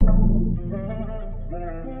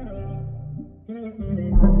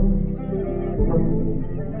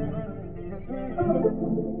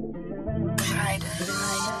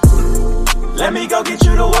Let me go get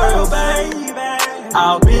you the world, baby.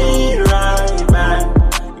 I'll be right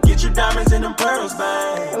back. Get your diamonds and them pearls,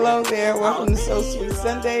 baby. Hello there. Welcome to So Sweet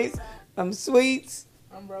Sundays. I'm Sweets.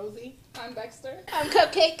 I'm Rosie. I'm Dexter. I'm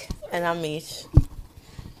Cupcake. And I'm Mish.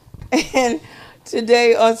 And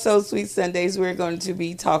today on So Sweet Sundays, we're going to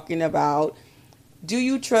be talking about, do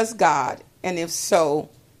you trust God? And if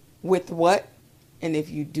so, with what? And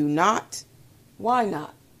if you do not, why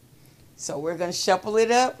not? So we're going to shuffle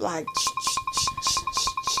it up like...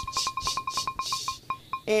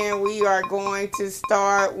 And we are going to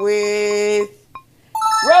start with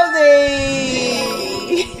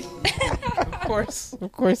Rosie.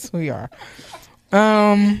 Of course we are.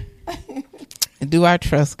 Do I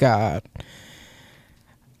trust God?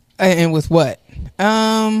 And with what?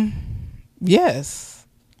 Yes,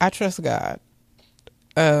 I trust God.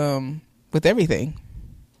 With everything.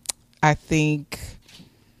 I think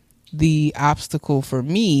the obstacle for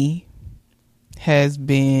me has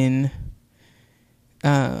been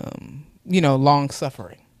long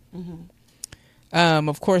suffering. Mm-hmm.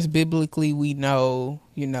 Of course, biblically, we know,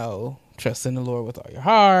 trust in the Lord with all your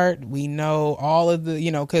heart. We know all of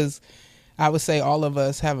the, because I would say all of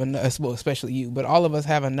us have enough, well, especially you, but all of us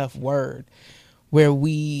have enough word where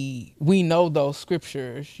we know those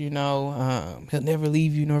scriptures, he'll never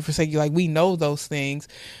leave you nor forsake you. Like, we know those things,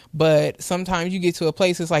 but sometimes you get to a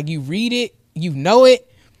place, it's like you read it, you know it,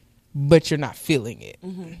 but you're not feeling it.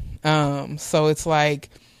 Mm-hmm. So it's like,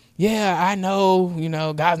 yeah, I know,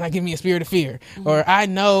 God's not giving me a spirit of fear. Mm-hmm. Or I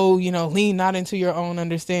know, lean not into your own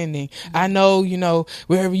understanding. Mm-hmm. I know,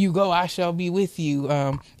 wherever you go, I shall be with you.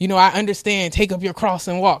 I understand, take up your cross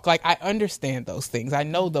and walk. Like, I understand those things. I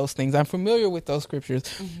know those things. I'm familiar with those scriptures.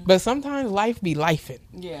 Mm-hmm. But sometimes life be lifing.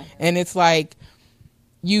 Yeah. And it's like,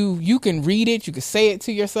 you can read it, you can say it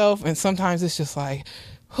to yourself, and sometimes it's just like,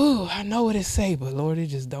 I know what it say, but Lord, it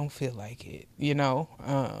just don't feel like it,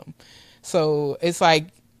 So it's like,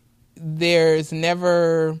 it's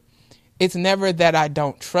never that I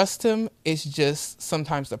don't trust him. It's just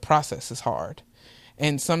sometimes the process is hard.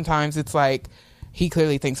 And sometimes it's like, he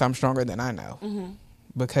clearly thinks I'm stronger than I know. Mm-hmm.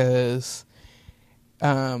 Because,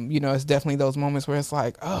 it's definitely those moments where it's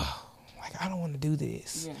like, I don't want to do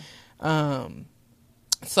this. Yeah.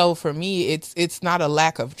 So for me, it's not a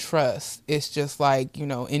lack of trust. It's just like,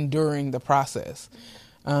 enduring the process.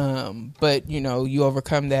 But, you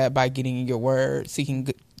overcome that by getting in your word,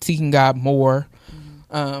 seeking God more,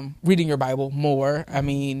 reading your Bible more. I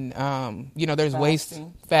mean, there's ways,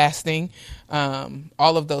 fasting.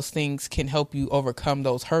 All of those things can help you overcome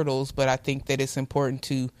those hurdles. But I think that it's important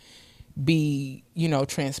to be,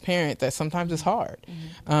 transparent that sometimes it's hard.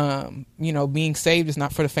 Mm-hmm. Being saved is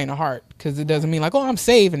not for the faint of heart, because it doesn't mean like, I'm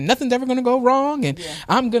saved and nothing's ever going to go wrong. And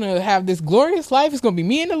I'm going to have this glorious life. It's going to be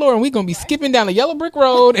me and the Lord, and we're going to be skipping down the yellow brick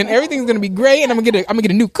road and everything's going to be great. And I'm going to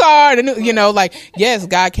get a new car and yes,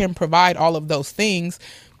 God can provide all of those things.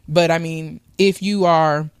 But I mean, if you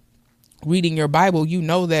are reading your Bible, you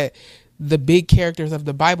know that the big characters of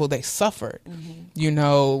the Bible, they suffered,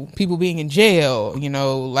 people being in jail,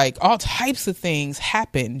 like all types of things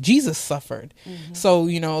happened. Jesus suffered. Mm-hmm. So,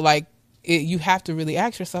 you have to really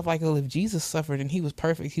ask yourself, like, well, if Jesus suffered and he was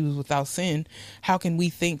perfect, he was without sin, how can we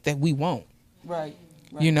think that we won't? Right.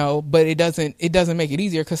 But it doesn't make it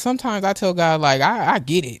easier. 'Cause sometimes I tell God, like, I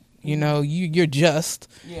get it, you're just,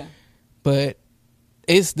 but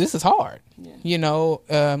this is hard.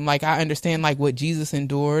 Yeah. Like, I understand like what Jesus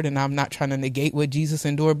endured, and I'm not trying to negate what Jesus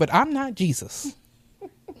endured, but I'm not Jesus.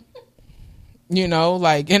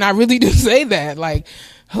 And I really do say that, like,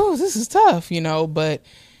 this is tough, but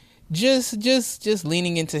just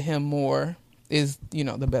leaning into him more is,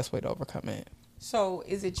 the best way to overcome it. So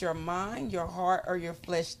is it your mind, your heart, or your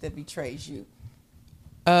flesh that betrays you?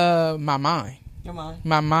 My mind. Your mind?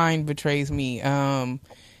 My mind betrays me.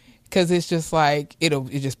 Cause it's just like, it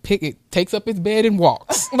takes up its bed and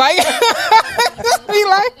walks. Like, be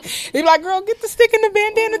like, girl, get the stick and the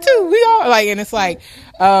bandana too. We all like, and it's like,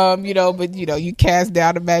 but you cast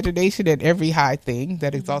down imagination and every high thing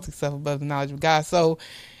that exalts itself above the knowledge of God. So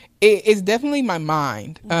it's definitely my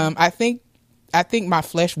mind. I think my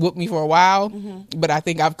flesh whooped me for a while, but I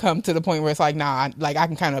think I've come to the point where it's like, nah, like I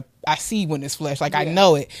can I see when it's flesh, like I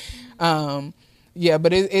know it. Yeah,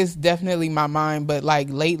 but it's definitely my mind. But like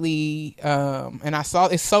lately, and I saw,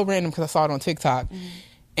 it's so random because I saw it on TikTok.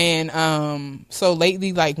 And so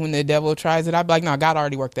lately, like when the devil tries it, I'd be like, no, God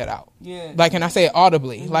already worked that out. Yeah. Like, and I say it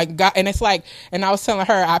audibly, like God, and it's like, and I was telling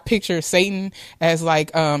her, I picture Satan as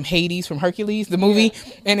like Hades from Hercules, the movie,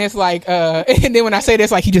 and it's like, and then when I say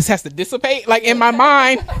this, like he just has to dissipate, like in my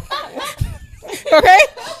mind. Okay,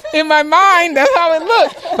 in my mind, that's how it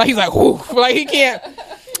looks. Like he's like, whoo, like he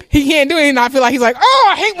he can't do it. And I feel like he's like, oh,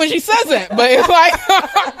 I hate when she says that. But it's like,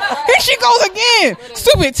 here she goes again.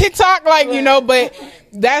 Stupid TikTok, like, you know, but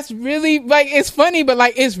that's really, like, it's funny, but,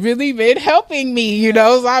 like, it's really been helping me, you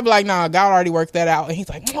know? So I'm like, nah, God already worked that out. And he's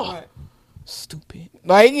like, oh, stupid.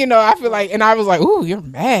 Like, you know, I feel like, and I was like, ooh, you're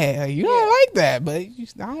mad. You don't like that, but I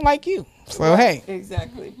don't like you. So, hey.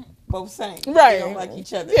 Exactly. Both same. Right. We don't like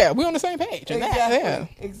each other. Yeah, we're on the same page.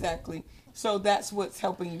 Exactly. Exactly. So that's what's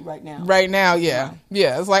helping you right now. Right now, yeah.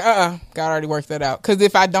 Yeah, it's like, God already worked that out. Because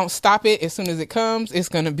if I don't stop it, as soon as it comes, it's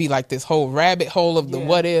going to be like this whole rabbit hole of the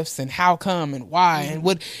what ifs and how come and why and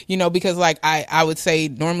what, you know, because like I would say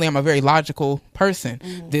normally I'm a very logical person.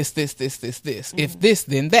 This. If this,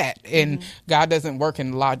 then that. And God doesn't work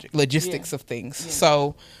in logistics of things.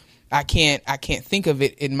 So I can't think of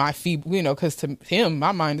it in my feeble, you know, because to him,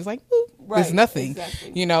 my mind is like, it's nothing,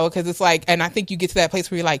 you know, because it's like, and I think you get to that place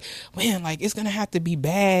where you're like, man, like it's going to have to be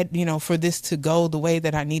bad, you know, for this to go the way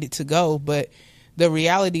that I need it to go. But the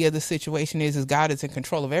reality of the situation is God is in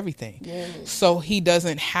control of everything. Yes. So he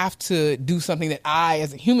doesn't have to do something that I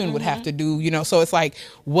as a human would have to do, you know. So it's like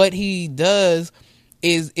what he does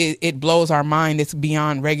is it blows our mind. It's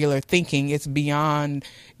beyond regular thinking. It's beyond,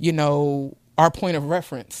 you know, our point of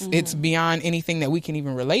reference. It's beyond anything that we can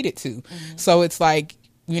even relate it to. So it's like,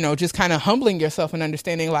 you know, just kind of humbling yourself and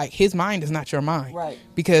understanding like his mind is not your mind, right?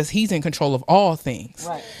 Because he's in control of all things,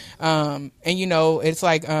 right? And you know, it's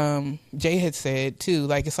like Jay had said too,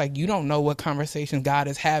 like it's like you don't know what conversations God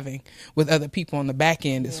is having with other people on the back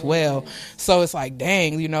end as well. So it's like,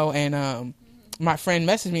 dang, you know, and my friend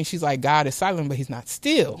messaged me. She's like, God is silent, but he's not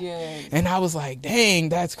still. Yes. And I was like, dang,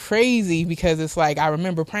 that's crazy, because it's like, I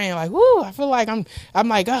remember praying like, whoo, I feel like I'm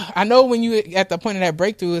like, I know when you at the point of that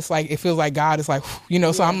breakthrough, it's like, it feels like God is like, you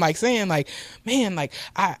know, so I'm like saying like, man, like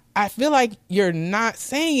I feel like you're not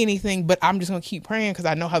saying anything, but I'm just going to keep praying because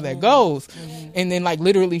I know how that goes. And then like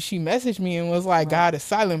literally she messaged me and was like, God is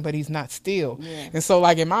silent, but he's not still. And so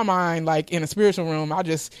like in my mind, like in a spiritual realm, I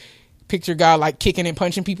just picture God like kicking and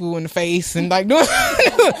punching people in the face and like doing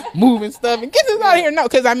moving stuff and get this out of here. No,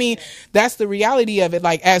 because I mean that's the reality of it.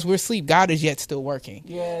 Like as we're asleep, God is yet still working.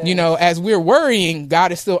 You know, as we're worrying,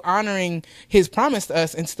 God is still honoring his promise to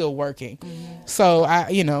us and still working. So I,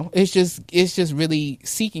 you know, it's just really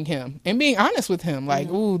seeking him and being honest with him. Like,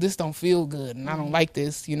 ooh, this don't feel good and I don't like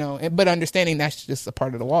this, you know, but understanding that's just a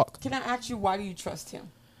part of the walk. Can I ask you, why do you trust him?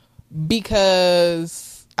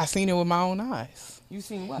 Because I've seen it with my own eyes. You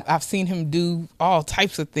seen what? I've seen him do all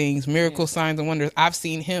types of things, miracles, signs, and wonders. I've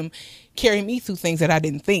seen him carry me through things that I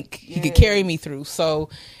didn't think he could carry me through. So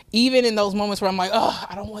even in those moments where I'm like, oh,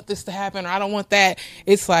 I don't want this to happen, or I don't want that,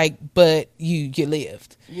 it's like, but you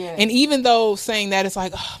lived. And even though saying that, it's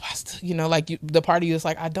like, oh, I still, you know, like the part of you is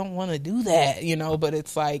like, I don't want to do that, you know, but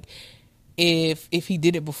it's like, if he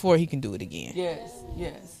did it before, he can do it again.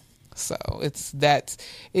 Yes. So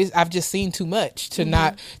I've just seen too much to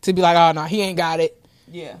not to be like, oh no, he ain't got it.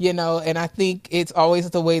 You know, and I think it's always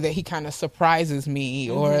the way that he kind of surprises me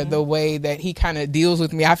or the way that he kind of deals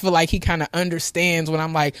with me. I feel like he kind of understands when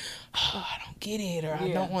I'm like, oh, I don't get it, or I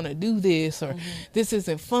don't want to do this, or this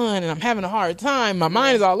isn't fun and I'm having a hard time. My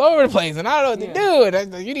mind is all over the place and I don't know what to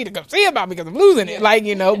do. And you need to come see about me because I'm losing it. Like,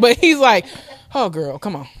 you know, but he's like, oh girl,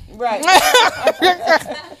 come on. Right.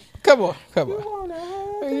 Come on.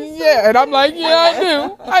 Yeah, and I'm like, yeah,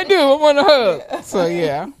 I do. I want a hug. So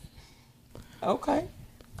yeah. Okay.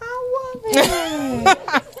 I love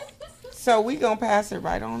it. So we gonna pass it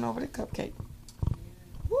right on over to Cupcake.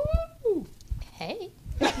 Woo! Hey.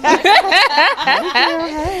 Hey.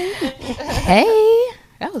 Hey.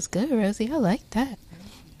 That was good, Rosie. I like that.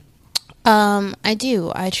 I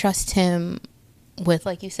do. I trust him with,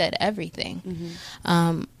 like you said, everything.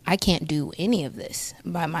 I can't do any of this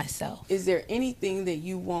by myself. Is there anything that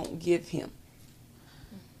you won't give him?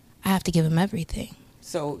 I have to give him everything.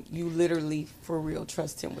 So you literally, for real,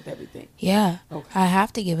 trust him with everything? Yeah. Okay. I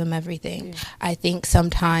have to give him everything. I think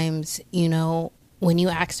sometimes, you know, when you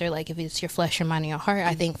ask her, like, if it's your flesh, your mind, and your heart,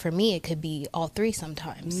 I think for me, it could be all three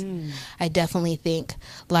sometimes. I definitely think,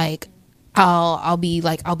 like, I'll be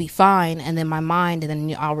fine, and then my mind, and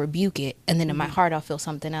then I'll rebuke it, and then in my heart I'll feel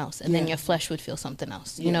something else, and then your flesh would feel something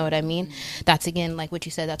else. You know what I mean? That's, again, like what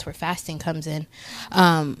you said, that's where fasting comes in.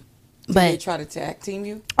 Did they try to tag team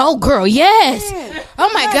you? Oh, girl, yes. Man, oh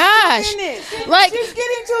my gosh. Like, she's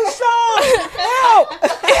getting too strong. Help.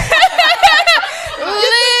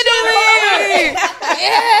 Literally.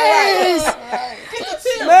 Yes.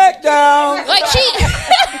 Smackdown. Like she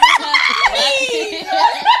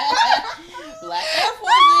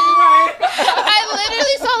I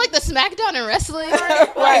literally saw like the SmackDown in wrestling.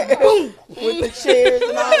 Right. Boom. With the chairs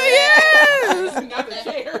and all that. Yes. Not the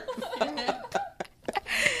chair.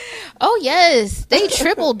 Yes, they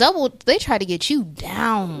triple, double. They try to get you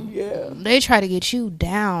down. Yeah. They try to get you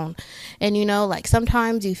down. And, you know, like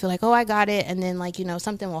sometimes you feel like, oh, I got it. And then, like, you know,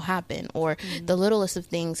 something will happen. Or the littlest of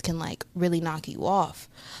things can, like, really knock you off.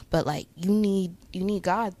 But, like, you need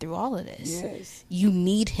God through all of this. Yes. You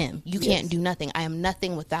need him. You can't do nothing. I am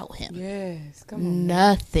nothing without him. Yes. Come on.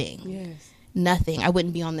 Nothing. Yes. Nothing. I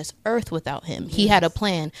wouldn't be on this earth without him. He had a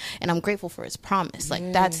plan, and I'm grateful for his promise.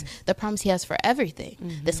 Like, that's the promise he has for everything.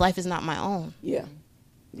 This life is not my own. Yeah.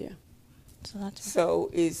 Yeah. So that's So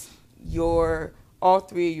is all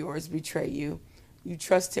three of yours betray you? You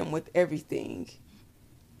trust him with everything.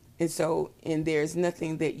 And there's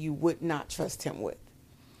nothing that you would not trust him with.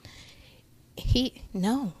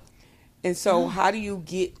 No. And so how do you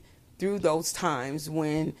get through those times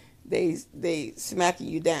when they smacking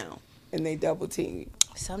you down and they double team you?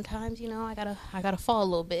 Sometimes, you know, I gotta fall a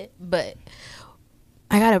little bit, but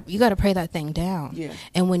you gotta pray that thing down. Yeah.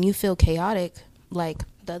 And when you feel chaotic, like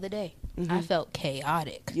the other day, I felt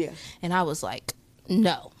chaotic. Yeah. And I was like,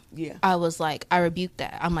 no. Yeah. I was like, I rebuked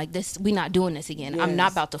that. I'm like, we not doing this again. I'm not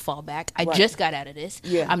Yes. about to fall back. I Right. just got out of this.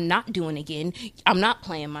 Yeah. I'm not doing it again. I'm not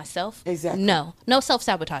playing myself. Exactly. No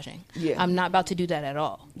self-sabotaging. Yeah. I'm not about to do that at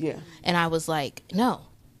all. Yeah. And I was like, no,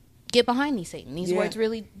 get behind me, Satan. These Yeah. words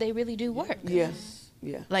really do work. Yeah.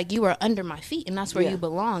 Yeah. Like, you are under my feet, and that's where Yeah. you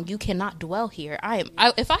belong. You cannot dwell here.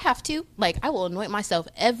 If I have to, like, I will anoint myself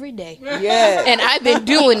every day. Yeah. And I've been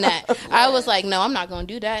doing that. I was like, no, I'm not going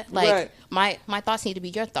to do that. Like, Right. my thoughts need to be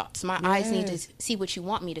your thoughts. My eyes need to see what you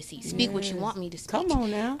want me to see. Speak what you want me to speak. Come on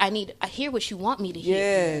now. I hear what you want me to hear.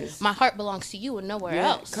 Yes. My heart belongs to you and nowhere Yeah.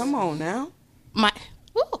 else. Come on now.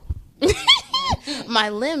 My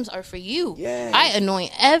limbs are for you. Yes. I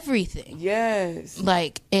anoint everything. Yes.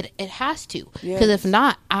 Like, it has to. Because Yes. if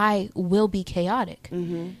not, I will be chaotic.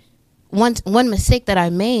 Mm-hmm. One mistake that I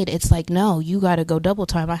made, it's like, no, you got to go double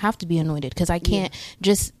time. I have to be anointed because I can't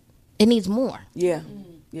it needs more. Yeah.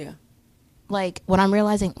 Yeah. Like, what I'm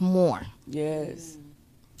realizing, more. Yes.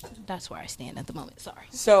 That's where I stand at the moment. Sorry.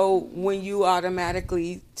 So when you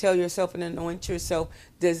automatically tell yourself and anoint yourself,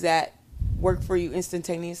 does that work for you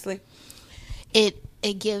instantaneously?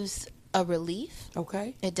 It gives a relief.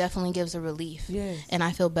 Okay. It definitely gives a relief. Yes. And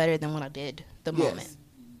I feel better than when I did the moment. Yes.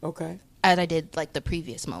 Okay. As I did, like, the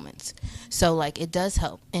previous moments. So, like, it does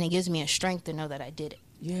help. And it gives me a strength to know that I did it.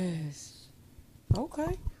 Yes.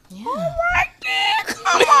 Okay. Yeah. All right, then.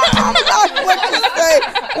 Come on.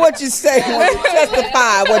 What you say? When you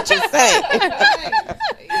testify what you say.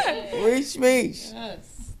 Reach me.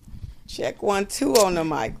 Yes. Check 1, 2 on the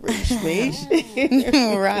mic. Reach me.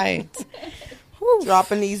 Right.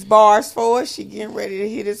 Dropping these bars for us. She getting ready to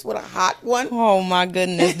hit us with a hot one. Oh my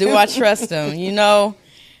goodness. Do I trust him? You know,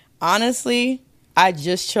 honestly, I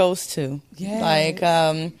just chose to. Yes. Like,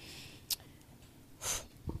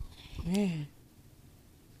 Man.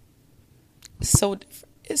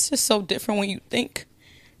 it's just so different when you think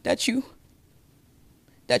that you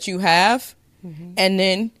have, and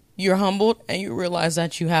then you're humbled and you realize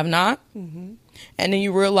that you have not, and then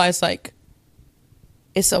you realize, like,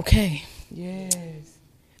 it's okay. Yes.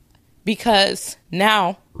 Because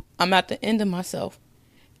now I'm at the end of myself,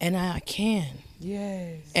 and I can.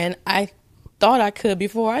 Yes. And I thought I could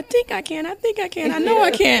before. I think I can. I know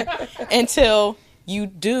I can. Until you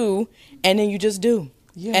do, and then you just do.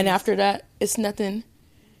 Yes. And after that, it's nothing,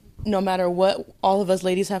 no matter what all of us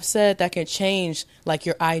ladies have said, that can change, like,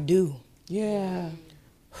 your I do. Yeah.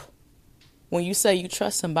 When you say you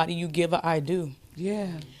trust somebody, you give a I do. Yeah.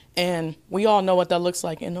 And we all know what that looks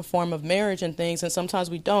like in the form of marriage and things, and sometimes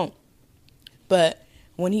we don't. But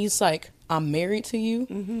when he's like, I'm married to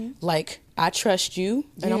you, like, I trust you.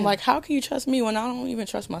 And I'm Yeah. like, how can you trust me when I don't even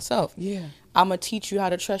trust myself? Yeah. I'm going to teach you how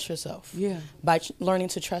to trust yourself. Yeah. By learning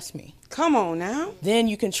to trust me. Come on now. Then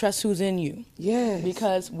you can trust who's in you. Yes.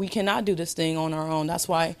 Because we cannot do this thing on our own. That's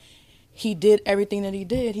why he did everything that he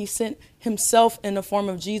did. He sent himself in the form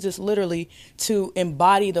of Jesus, literally, to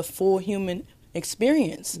embody the full human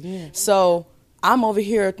experience. Yeah. So I'm over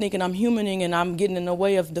here thinking I'm humaning and I'm getting in the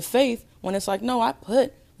way of the faith, when it's like, no, I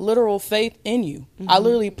put literal faith in you. I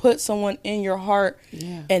literally put someone in your heart.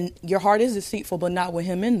 Yeah. And your heart is deceitful, but not with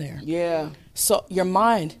him in there. Yeah. So your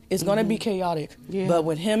mind is going to be chaotic, Yeah. but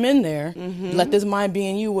with him in there, let this mind be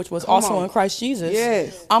in you, which was Come also on. in Christ Jesus.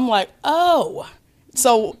 Yes. I'm like, oh,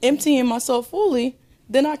 so emptying myself fully,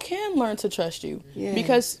 then I can learn to trust you. Yeah.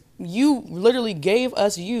 Because you literally gave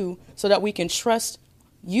us you so that we can trust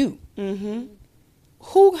you. Mm-hmm.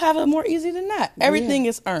 Who have it more easy than that? Everything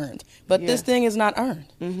is earned, but this Yeah. thing is not earned.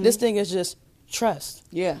 This thing is just trust.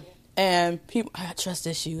 Yeah. And people, trust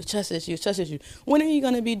issues. When are you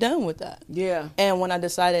going to be done with that? Yeah. And when I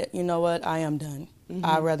decided, you know what, I am done.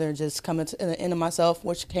 I'd rather just come into the end of myself,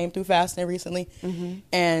 which came through fasting recently,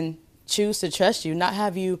 and choose to trust you, not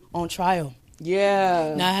have you on trial.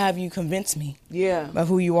 Yeah. Not have you convince me Yeah. of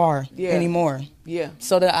who you are anymore. Yeah.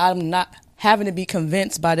 So that I'm not having to be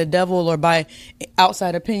convinced by the devil or by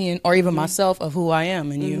outside opinion or even myself of who I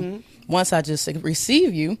am in you. Once I just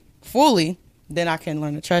receive you fully, then I can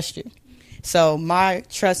learn to trust you. So my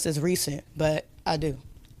trust is recent, but I do.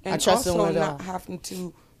 And I trust also in not having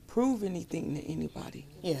to prove anything to anybody.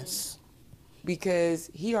 Yes. Because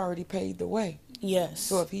he already paid the way. Yes.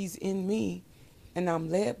 So if he's in me and I'm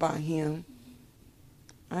led by him,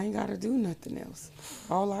 I ain't got to do nothing else.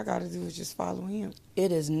 All I got to do is just follow him.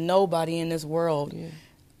 It is nobody in this world Yeah.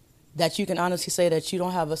 that you can honestly say that you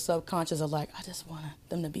don't have a subconscious of like, I just want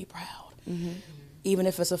them to be proud. Even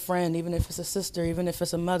if it's a friend, even if it's a sister, even if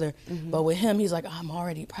it's a mother. But with him, he's like, I'm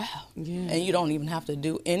already proud. Yeah. And you don't even have to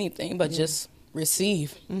do anything but just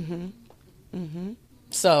receive.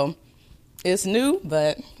 So it's new,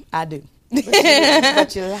 but I do. But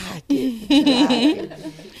you like it. You like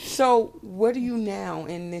it. So what do you now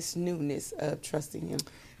in this newness of trusting him?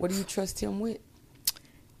 What do you trust him with?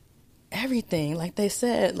 Everything, like they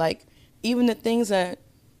said, like even the things that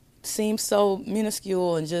seem so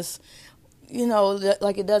minuscule and just,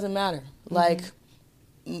 like it doesn't matter. Like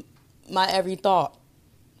my every thought,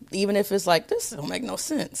 even if it's like, this don't make no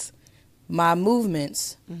sense. My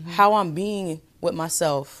movements, how I'm being with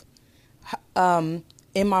myself, in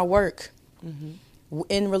my work,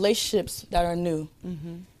 in relationships that are new.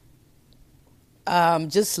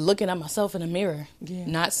 Just looking at myself in the mirror,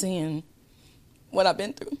 not seeing what I've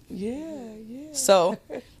been through. Yeah. So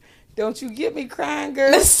Don't you get me crying,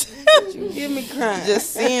 girl. Don't you get me crying.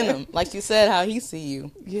 just seeing him, like you said, how he see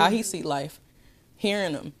you, how he see life,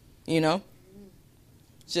 hearing him,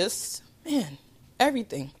 just, man,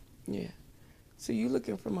 everything. Yeah. So you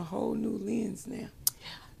looking from a whole new lens now.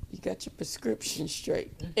 You got your prescription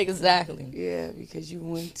straight. Exactly. Yeah, because you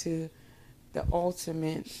went to the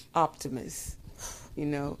ultimate optimist,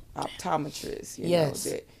 optometrist, Yes.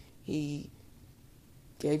 that he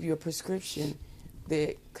gave you a prescription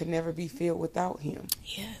that could never be filled without him.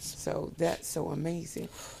 Yes. So that's so amazing.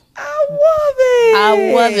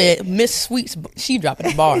 I love it. Miss Sweets, she dropping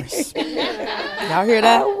the bars. Y'all hear I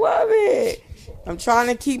that? love it. I'm trying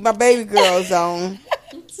to keep my baby girls on.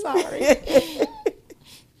 Sorry.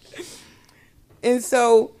 And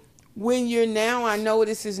so when you're now, I know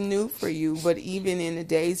this is new for you, but even in a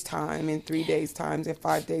day's time, in 3 days' time, in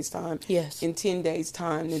 5 days' time, Yes. in 10 days'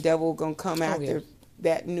 time, the devil going to come after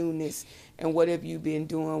that newness. And what have you been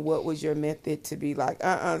doing? What was your method to be like,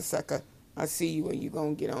 sucker, I see you and you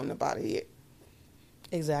going to get on up out of here?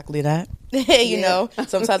 Exactly that.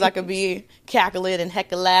 Sometimes I could be cackling and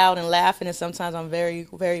heck loud and laughing, and sometimes I'm very,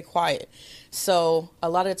 very quiet. So a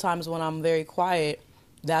lot of the times when I'm very quiet,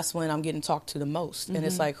 that's when I'm getting talked to the most. And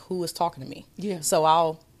it's like, who is talking to me? Yeah. So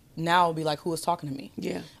I'll now be like, who is talking to me?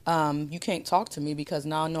 Yeah. You can't talk to me because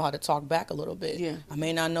now I know how to talk back a little bit. Yeah. I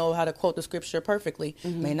may not know how to quote the scripture perfectly,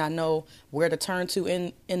 may not know where to turn to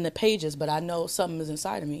in the pages, but I know something is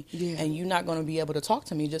inside of me. Yeah. And you're not going to be able to talk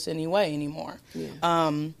to me just any way anymore.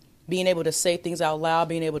 Yeah. Being able to say things out loud,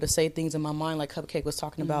 being able to say things in my mind, like Cupcake was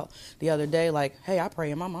talking about the other day, like, hey, I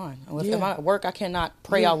pray in my mind. If I'm at work, I cannot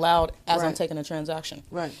pray out loud as I'm taking a transaction.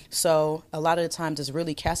 Right. So a lot of the times it's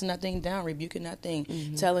really casting that thing down, rebuking that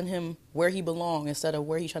thing, telling him where he belongs instead of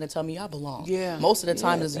where he's trying to tell me I belong. Yeah. Most of the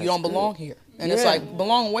time Yeah, is you that's don't good. belong here. And it's like,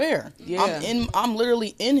 belong where? Yeah. I'm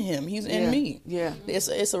literally in him. He's in me. Yeah.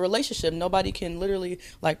 It's a relationship. Nobody can literally,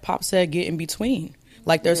 like Pop said, get in between.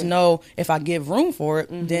 Like there's no, if I give room for it,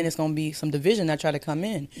 then it's going to be some division that try to come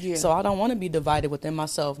in. Yeah. So I don't want to be divided within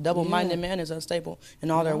myself. Double-minded man is unstable in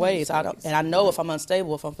all their ways. I know if I'm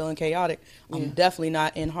unstable, if I'm feeling chaotic, I'm definitely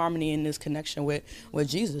not in harmony in this connection with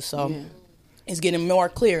Jesus. So it's getting more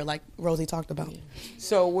clear, like Rosie talked about.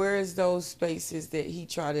 So where is those spaces that he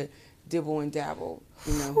try to dibble and dabble,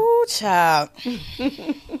 Ooh, child.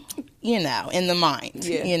 In the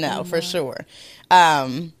mind, for sure.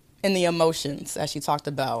 In the emotions, as she talked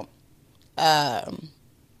about.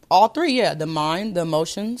 All three, the mind, the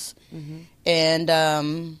emotions,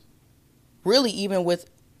 and really even with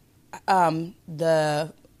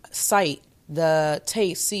the sight, the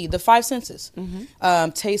taste, see, the five senses.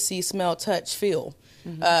 Taste, see, smell, touch, feel.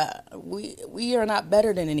 We are not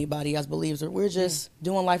better than anybody as believers. We're just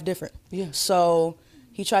doing life different. Yeah. So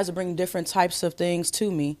he tries to bring different types of things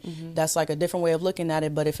to me. That's like a different way of looking at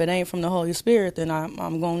it. But if it ain't from the Holy Spirit, then I'm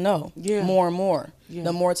going to know more and more. Yeah.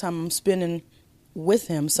 The more time I'm spending with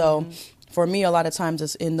him. So for me, a lot of times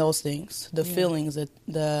it's in those things. The feelings,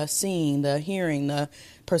 the seeing, the hearing, the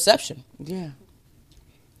perception. Yeah.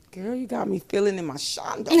 Girl, you got me feeling in my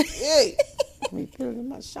shondo. Hey, me feeling in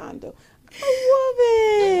my shondo. I love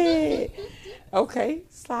it. Okay,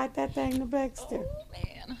 slide that thing to Baxter.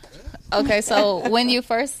 Okay, so when you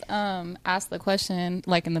first asked the question,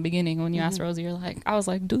 like in the beginning, when you asked Rosie, I was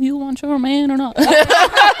like, do you want your man or not?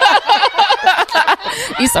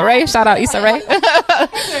 Issa Rae, shout out Issa Rae.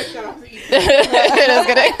 That's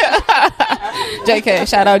good. JK,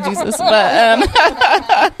 shout out Jesus.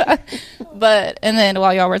 But and then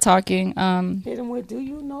while y'all were talking, Hit him with, do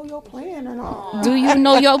you know your plan or not? do you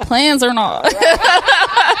know your plans or not?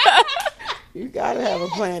 You gotta have a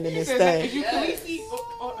plan in this thing.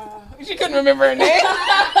 She couldn't remember her name.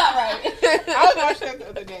 Right. I was watching that the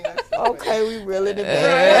other day. Okay, we really the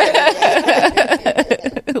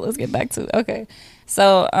Let's get back to okay.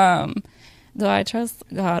 So, do I trust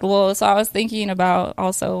God? Well, so I was thinking about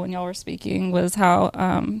also when y'all were speaking was how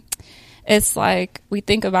it's like we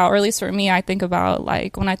think about, or at least for me, I think about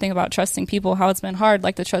like when I think about trusting people, how it's been hard,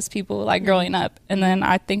 like to trust people, like growing up, and then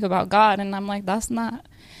I think about God, and I'm like, that's not.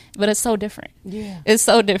 But it's so different. Yeah. It's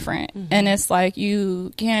so different. And it's like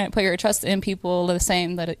you can't put your trust in people the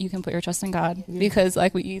same that you can put your trust in God. Yeah. Because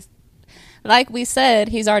like we said,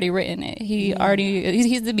 he's already written it.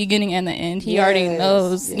 He's the beginning and the end. He already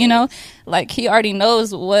knows, you know, like he already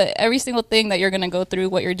knows what every single thing that you're going to go through,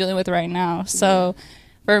 what you're dealing with right now. So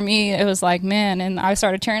for me, it was like, man, and I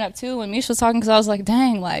started tearing up too when Misha was talking, because I was like,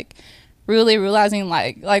 dang, like really realizing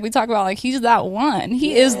like we talk about, like he's that one.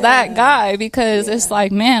 He is that guy, because it's like,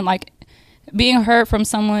 man, like being hurt from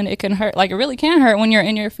someone, it can hurt. Like it really can hurt when you're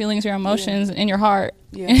in your feelings, your emotions, in your heart.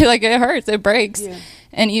 Like it hurts, it breaks.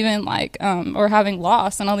 And even like or having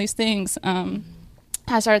loss and all these things. I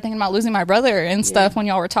started thinking about losing my brother and stuff when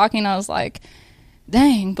y'all were talking. I was like,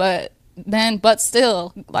 dang, but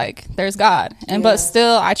still, like there's God, and but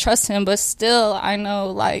still I trust him, but still I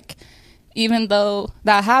know, like even though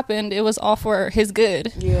that happened, it was all for his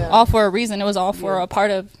good, all for a reason. It was all for a part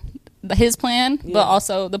of his plan, but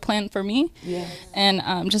also the plan for me,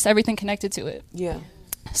 and just everything connected to it.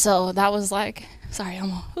 So that was like, sorry,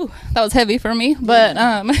 that was heavy for me, but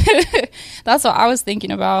that's what I was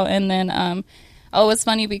thinking about. And then it's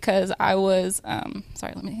funny because I was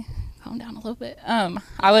sorry, let me calm down a little bit.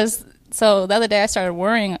 So the other day I started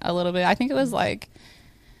worrying a little bit. I think it was like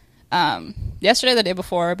yesterday, the day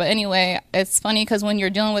before, but anyway, it's funny because when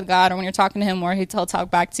you're dealing with God or when you're talking to him, or he'll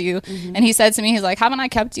talk back to you, and he said to me, he's like, haven't I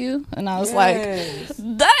kept you? And I was like,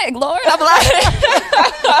 dang, Lord. I'm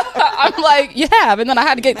like, you have. And then I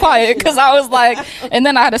had to get quiet because I was like, and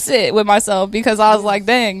then I had to sit with myself because I was like,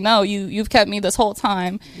 dang, no, you've kept me this whole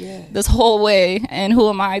time, this whole way, and who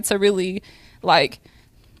am I to really, like,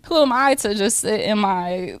 who am I to just sit in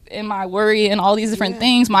my worry and all these different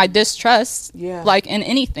things, my distrust, like in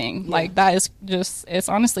anything, like that is just, it's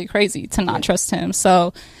honestly crazy to not trust him.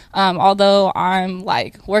 So, although I'm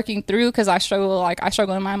like working through, because I struggle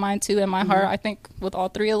in my mind too, in my heart, I think with all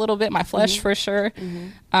three a little bit, my flesh for sure.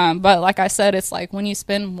 But like I said, it's like when you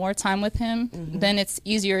spend more time with him, then it's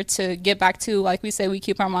easier to get back to, like we say, we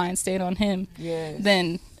keep our mind stayed on him.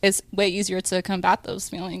 Then it's way easier to combat those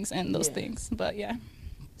feelings and those things. But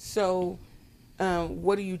So,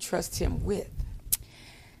 what do you trust him with?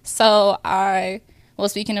 So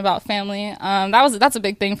speaking about family, that's a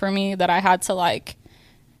big thing for me that I had to like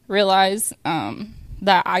realize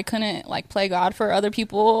that I couldn't like play God for other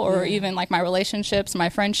people, or even like my relationships, my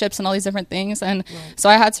friendships, and all these different things. And so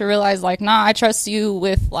I had to realize like, nah, I trust you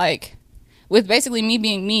with basically me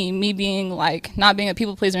being like not being a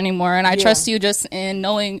people pleaser anymore, and I trust you just in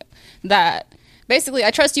knowing that. Basically, I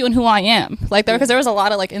trust you in who I am, like because there was a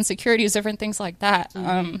lot of like insecurities, different things like that,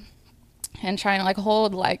 and trying to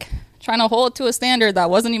hold to a standard that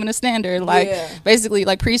wasn't even a standard, like basically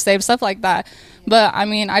like pre-saved stuff like that. But I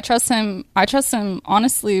mean, I trust him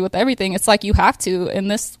honestly with everything. It's like you have to in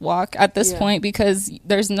this walk at this point, because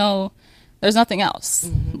there's nothing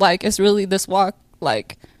else. Like it's really this walk,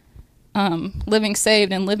 like living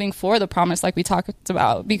saved and living for the promise, like we talked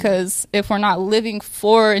about, because if we're not living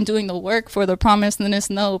for and doing the work for the promise, then it's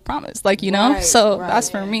no promise, like, you know. That's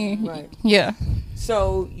for me.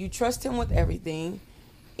 So you trust him with everything,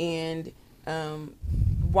 and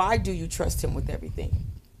why do you trust him with everything?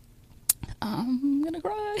 I'm gonna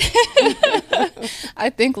cry. I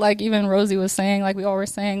think like even Rosie was saying, like we all were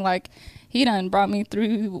saying, like he done brought me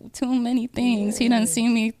through too many things. He done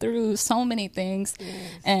seen me through so many things.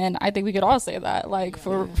 And I think we could all say that, like,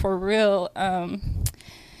 for real.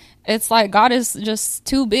 It's like God is just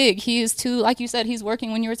too big. He is too, like you said, he's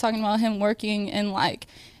working, when you were talking about him working and, like,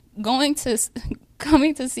 coming to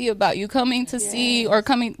see about you, coming to see, or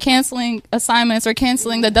canceling assignments or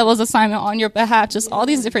canceling the devil's assignment on your behalf. Just all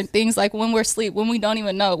these different things, like when we're asleep, when we don't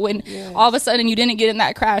even know, when all of a sudden you didn't get in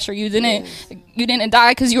that crash, or you didn't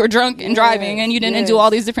die because you were drunk and driving, and you didn't do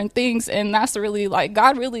all these different things. And that's really, like,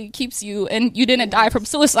 God really keeps you, and you didn't die from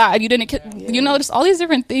suicide. You didn't, you know, just all these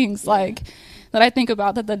different things, like, that I think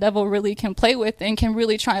about, that the devil really can play with and can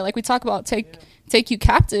really try, like we talk about, take you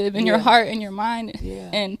captive in your heart and your mind,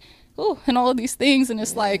 and all of these things. And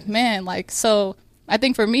it's like, man, like, so I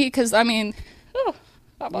think for me, because I mean,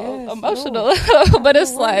 I'm emotional, but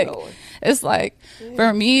it's like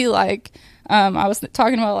for me, like, I was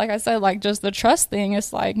talking about, like I said, like, just the trust thing.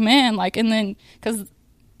 It's like, man, like, and then, because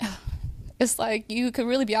it's like you could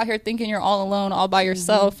really be out here thinking you're all alone, all by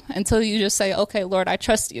yourself, until you just say, okay, Lord, I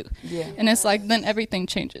trust you. And it's like, then everything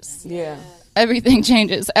changes. Everything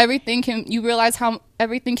changes. You realize how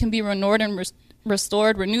everything can be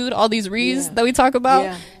renewed, all these re's that we talk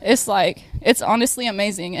about. It's like, it's honestly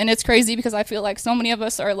amazing. And it's crazy, because I feel like so many of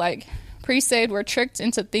us are like pre-saved. We're tricked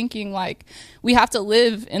into thinking like we have to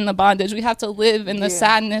live in the bondage, we have to live in the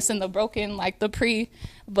sadness and the broken, like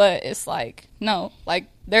but it's like, no, like,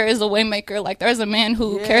 there is a way maker, like, there's a man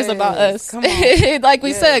who cares about us. Like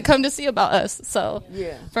we said, come to see about us. So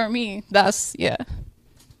for me, that's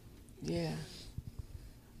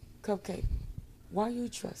Cupcake, why you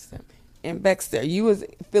trust him? And Baxter, you was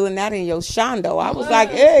feeling that in your shondo. I was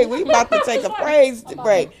like, hey, we about to take a praise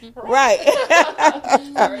break. Right. I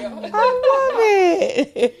love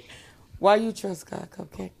it. Why you trust God,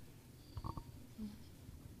 Cupcake?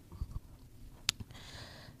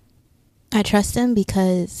 I trust him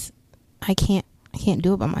because I can't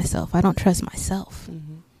do it by myself. I don't trust myself.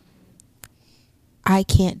 I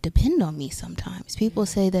can't depend on me sometimes. People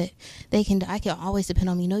say that I can always depend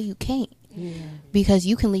on me. No, you can't. Because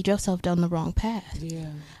you can lead yourself down the wrong path.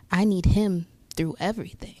 I need him through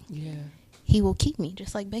everything. He will keep me,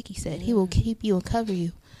 just like Becky said. He will keep you and cover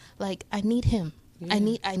you. Like, I need him. I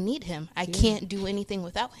need him. I can't do anything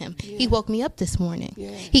without him. He woke me up this morning.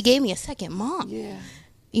 He gave me a second mom.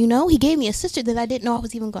 You know, he gave me a sister that I didn't know I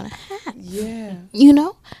was even going to have. You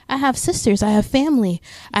know, I have sisters. I have family.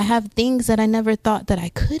 I have things that I never thought that I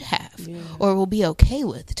could have or will be okay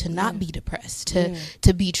with, to not be depressed,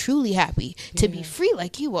 to be truly happy, to be free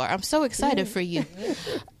like you are. I'm so excited for you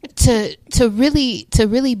to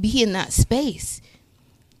really be in that space.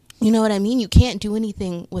 You know what I mean? You can't do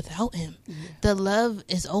anything without him. The love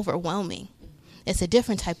is overwhelming. It's a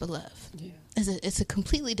different type of love. It's a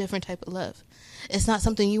completely different type of love. It's not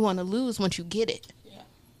something you want to lose once you get it.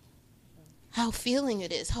 How feeling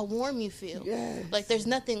it is, how warm you feel. Like, there's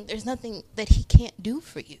nothing that he can't do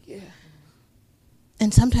for you.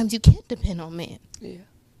 And sometimes you can't depend on man.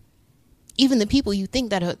 Even the people you think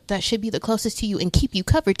that should be the closest to you and keep you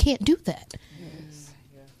covered can't do that.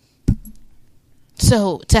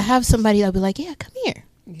 So to have somebody that'll be like, yeah, come here.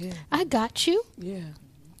 I got you.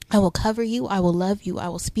 I will cover you. I will love you. I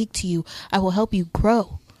will speak to you. I will help you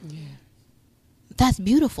grow. That's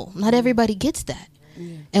beautiful. Not everybody gets that.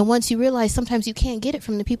 And once you realize sometimes you can't get it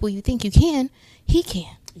from the people you think you can, he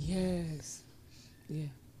can.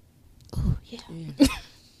 Ooh,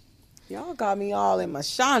 Y'all got me all in my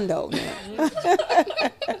shondo now.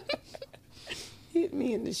 Hit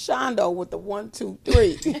me in the shondo with the 1, 2,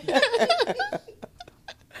 3.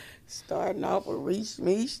 Starting off with Reach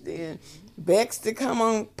Meesh, then Bex to come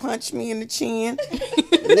on, punch me in the chin,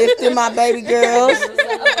 lifting my baby girls.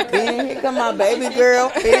 Then here come my baby girl,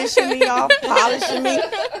 finishing me off, polishing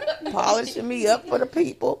me up for the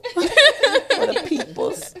people, for the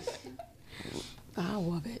peoples. I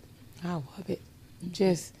love it.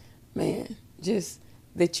 Just, man, just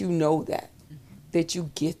that you know that you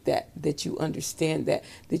get that you understand that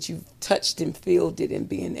you've touched and filled it, and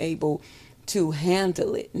being able to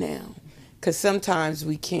handle it now. Because sometimes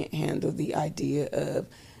we can't handle the idea of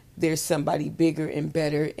there's somebody bigger and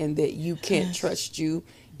better, and that you can't trust you,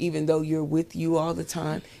 even though you're with you all the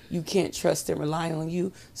time. You can't trust and rely on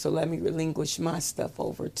you. So let me relinquish my stuff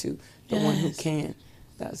over to the one who can.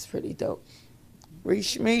 That's pretty dope.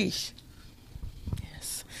 Reach Meesh.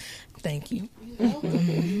 Yes. Thank you.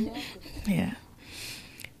 Yeah.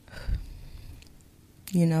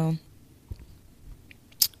 You know,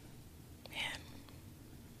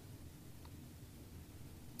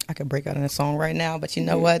 I could break out in a song right now, but you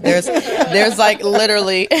know what? There's like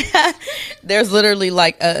literally, there's literally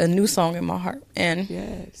like a new song in my heart,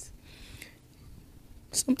 and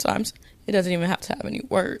sometimes it doesn't even have to have any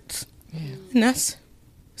words, and that's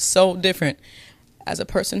so different as a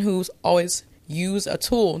person who's always used a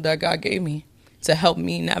tool that God gave me to help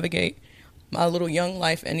me navigate my little young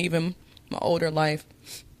life and even my older life.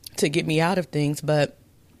 to get me out of things. But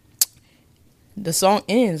the song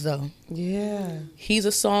ends, though. Yeah. He's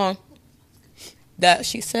a song that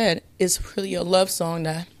she said is really a love song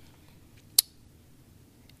that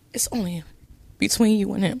it's only between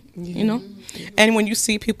you and him, you know? And when you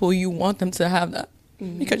see people, you want them to have that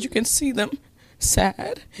because you can see them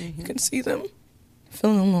sad. You can see them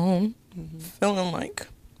feeling alone, feeling,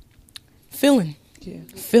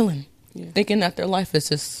 thinking that their life is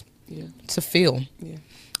just to feel. Yeah.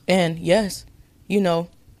 And yes, you know,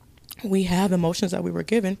 we have emotions that we were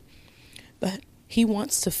given, but he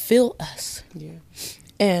wants to fill us. Yeah.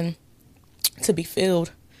 And to be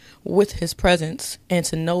filled with his presence and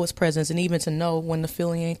to know his presence and even to know when the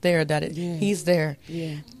feeling ain't there that he's there.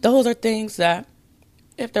 Yeah. Those are things that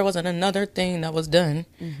if there wasn't another thing that was done,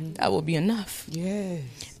 that would be enough. Yes.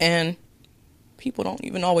 And people don't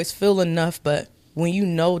even always feel enough, but when you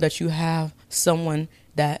know that you have someone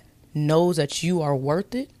that knows that you are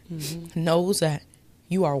worth it, knows that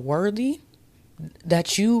you are worthy,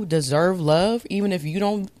 that you deserve love, even if you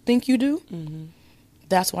don't think you do,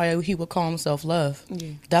 that's why he would call himself love. Yeah.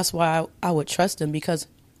 That's why I would trust him, because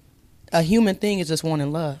a human thing is just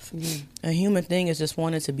wanting love. A human thing is just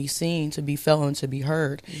wanting to be seen, to be felt, and to be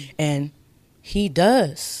heard. And he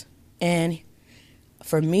does. And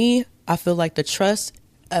for me, I feel like the trust,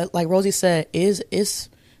 like Rosie said, is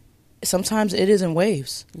sometimes it is in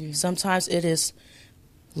waves. Sometimes it is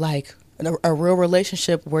like a real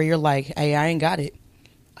relationship where you're like, hey, I ain't got it.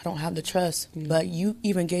 I don't have the trust. But you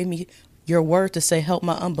even gave me your word to say, help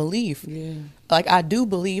my unbelief. Like, I do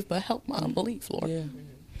believe, but help my unbelief, Lord.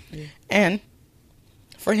 And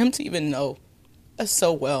for him to even know us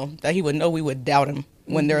so well that he would know we would doubt him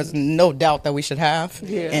when there's no doubt that we should have,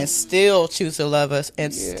 and still choose to love us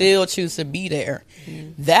and still choose to be there.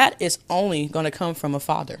 That is only going to come from a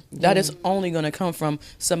father. That is only going to come from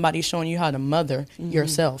somebody showing you how to mother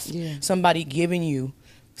yourself. Somebody giving you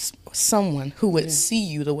someone who would see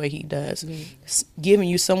you the way he does, giving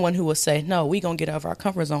you someone who would say, no, we gonna get out of our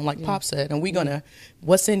comfort zone, like Pop said, and we gonna,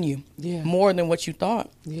 what's in you, more than what you thought.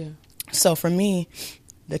 So for me,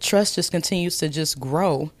 the trust just continues to just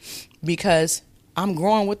grow because I'm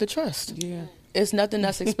growing with the trust. It's nothing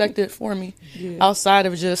that's expected for me outside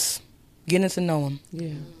of just getting to know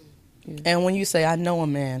him. And when you say I know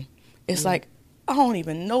him, man, it's like I don't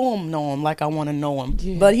even know him like I want to know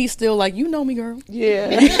him. But he's still like, you know me, girl.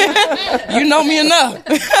 You know me enough.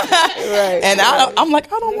 And I'm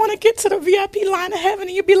like, I don't want to get to the VIP line of heaven.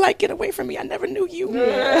 And you'd be like, get away from me. I never knew you.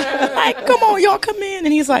 Like, come on, y'all, come in.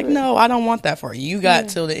 And he's like, no, I don't want that for you. You got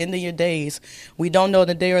till the end of your days. We don't know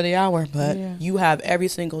the day or the hour, but you have every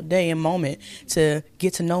single day and moment to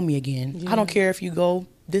get to know me again. I don't care if you go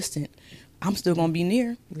distant. I'm still going to be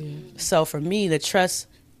near. So for me, the trust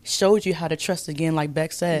showed you how to trust again, like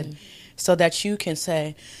Beck said, so that you can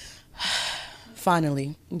say,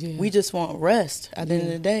 finally, we just want rest. At the end of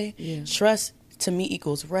the day, trust to me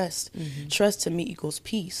equals rest. Trust to me equals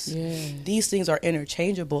peace. These things are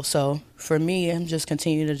interchangeable. So for me, I'm just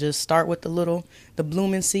continuing to just start with the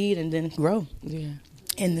blooming seed and then grow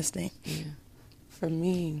in this thing. For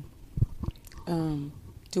me,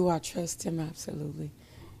 do I trust him? Absolutely.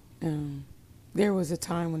 There was a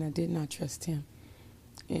time when I did not trust him.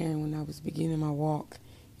 And when I was beginning my walk,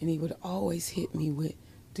 and he would always hit me with,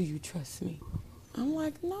 do you trust me? I'm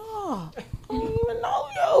like, nah, I don't even know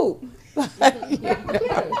you.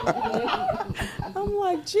 I'm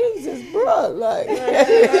like, Jesus, bro. Like,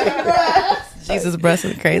 Jesus, breast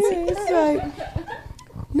is crazy. It's like,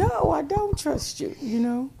 no, I don't trust you, you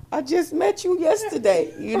know. I just met you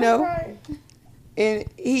yesterday, you know. And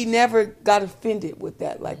he never got offended with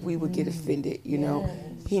that like we would get offended, you know.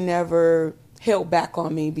 He never held back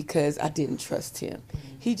on me because I didn't trust him.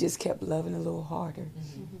 He just kept loving a little harder,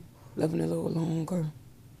 loving a little longer,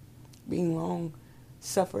 being long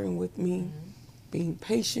suffering with me, being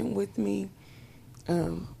patient with me,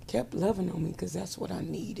 kept loving on me because that's what I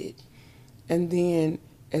needed. And then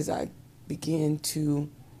as I began to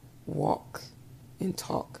walk and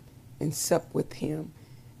talk and sup with him,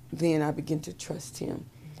 then I began to trust him.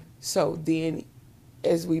 So then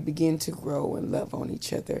as we begin to grow and love on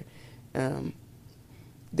each other,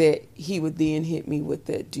 that he would then hit me with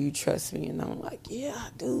the, do you trust me? And I'm like, yeah, I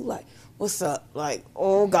do. Like, what's up? Like,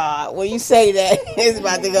 oh, God, when you say that, it's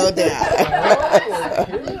about to go down.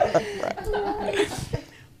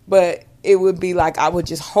 But it would be like I would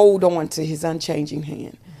just hold on to his unchanging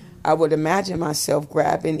hand. I would imagine myself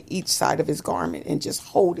grabbing each side of his garment and just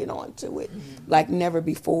holding on to it like never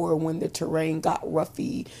before when the terrain got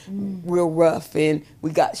roughy, real rough, and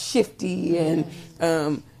we got shifty, and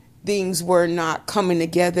things were not coming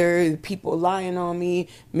together, people lying on me,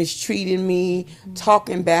 mistreating me,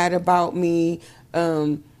 talking bad about me,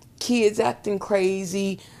 kids acting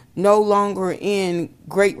crazy, no longer in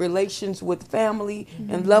great relations with family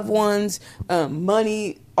and loved ones,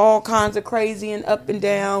 money, all kinds of crazy and up and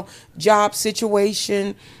down, job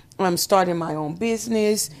situation, starting my own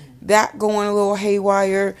business, that going a little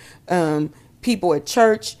haywire, people at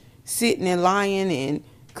church sitting and lying and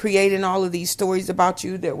creating all of these stories about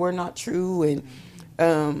you that were not true,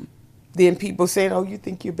 and then people saying, oh, you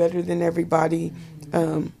think you're better than everybody.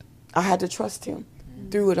 I had to trust him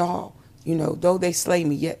through it all. You know, though they slay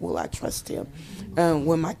me, yet will I trust him.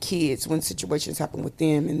 When my kids, when situations happened with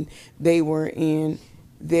them and they were in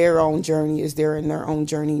their own journey, as they're in their own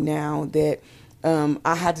journey now, that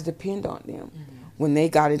I had to depend on them. When they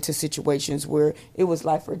got into situations where it was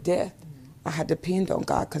life or death, I had to depend on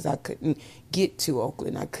God because I couldn't get to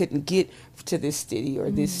Oakland. I couldn't get to this city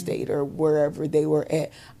or this state or wherever they were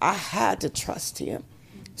at. I had to trust him.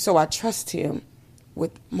 So I trust him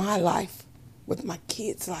with my life, with my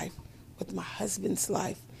kids' life, with my husband's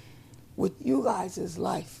life, with you guys'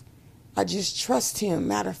 life. I just trust him,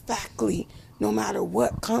 matter of factly, no matter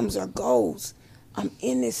what comes or goes. I'm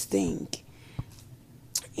in this thing.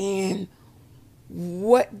 And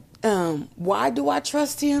why do I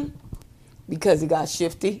trust him? Because it got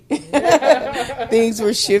shifty. Things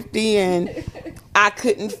were shifty and I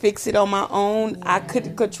couldn't fix it on my own. I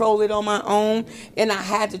couldn't control it on my own. And I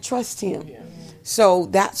had to trust him. So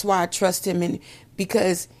that's why I trust him. And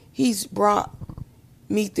because he's brought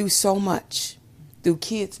me through so much, through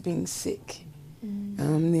kids being sick.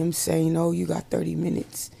 Them saying, oh, you got 30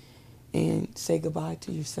 minutes and say goodbye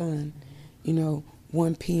to your son. You know,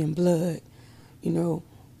 one peeing blood. You know,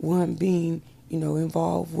 one being, you know,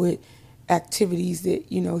 involved with activities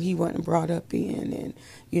that, you know, he wasn't brought up in. And,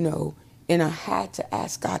 you know, and I had to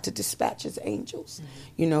ask God to dispatch his angels.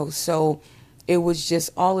 You know, so it was just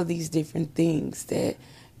all of these different things that,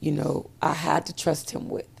 you know, I had to trust him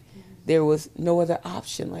with. There was no other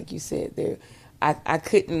option, like you said. I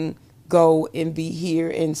couldn't go and be here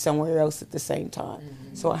and somewhere else at the same time.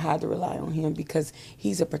 So I had to rely on him because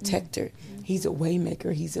he's a protector. He's a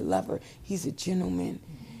waymaker. He's a lover. He's a gentleman.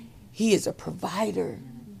 He is a provider.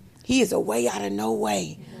 He is a way out of no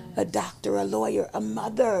way. A doctor, a lawyer, a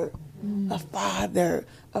mother, a father,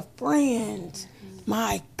 a friend.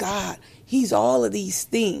 My God, he's all of these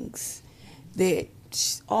things that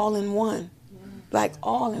all in one. Like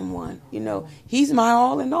all in one, you know, he's my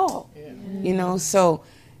all in all, you know, so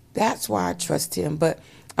that's why I trust him. But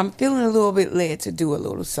I'm feeling a little bit led to do a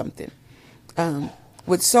little something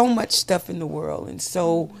with so much stuff in the world and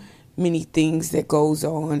so many things that goes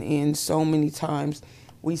on, and so many times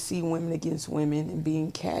we see women against women and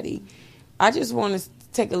being catty. I just want to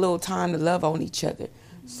take a little time to love on each other.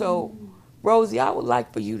 So, Rosie, I would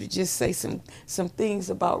like for you to just say some things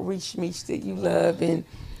about Reach Meech that you love and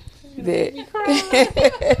that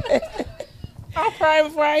I'll cry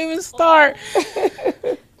before I even start.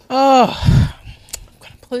 Oh, I'm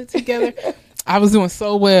gonna put it together. I was doing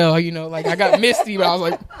so well, you know, like I got misty, but I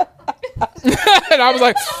was like, and I was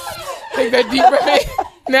like, take that deep breath.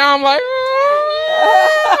 Now I'm like,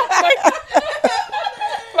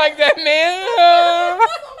 like that man.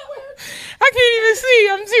 I can't even see.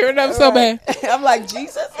 I'm tearing up so bad. I'm like,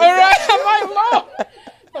 Jesus. All right, I'm like, Lord,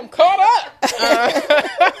 I'm caught up.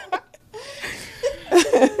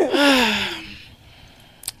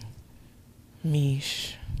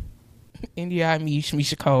 Mish. India Mish,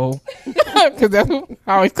 Misha Cole. Because that's what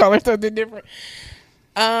I always call her something different.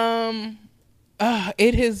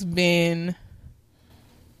 It has been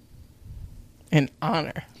an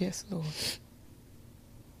honor. Yes, Lord.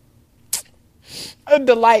 A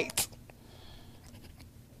delight.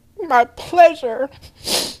 My pleasure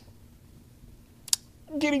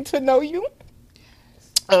getting to know you.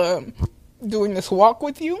 Doing this walk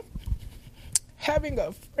with you. Having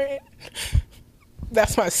a friend.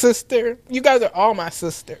 That's my sister. You guys are all my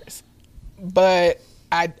sisters. But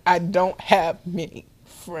I don't have many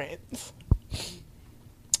friends.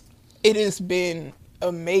 It has been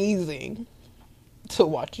amazing to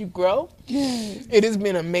watch you grow. Yes. It has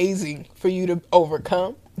been amazing for you to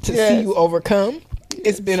overcome, to see you overcome. Yes.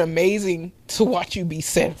 It's been amazing to watch you be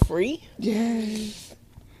set free. Yes.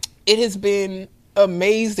 It has been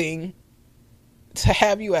amazing to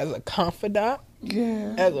have you as a confidant,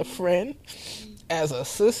 as a friend, as a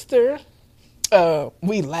sister.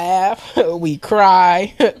 We laugh, we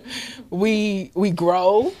cry, we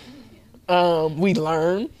grow, we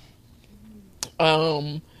learn.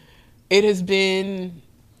 It has been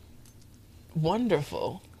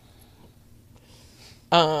wonderful.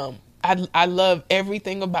 I love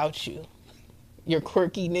everything about you. Your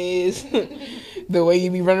quirkiness, the way you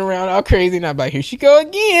be running around all crazy, and I'm like, here she go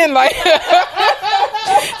again, like,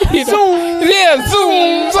 you know, zoom, yeah,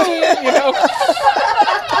 zoom, you know.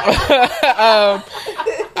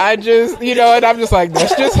 I just, you know, and I'm just like,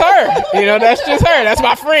 that's just her, you know, that's just her, that's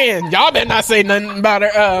my friend. Y'all better not say nothing about her.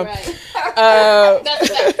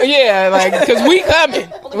 Yeah, like, because we coming,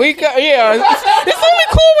 yeah. It's only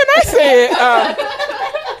cool when I say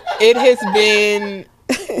it.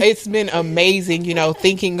 It's been amazing, you know,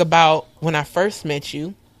 thinking about when I first met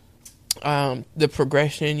you, the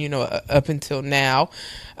progression, you know, up until now,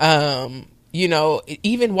 you know,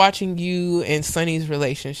 even watching you and Sonny's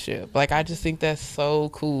relationship, like, I just think that's so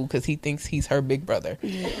cool because he thinks he's her big brother.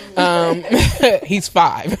 He's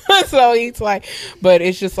 5. So he's like, but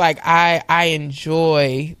it's just like, I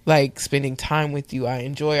enjoy like spending time with you. I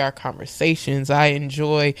enjoy our conversations. I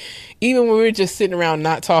enjoy even when we're just sitting around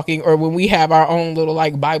not talking, or when we have our own little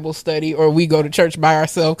like Bible study, or we go to church by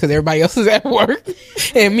ourselves because everybody else is at work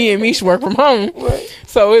and me and Mish work from home. Right.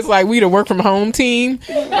 So it's like we the work from home team.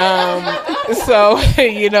 So,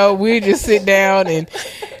 you know, we just sit down and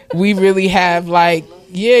we really have like,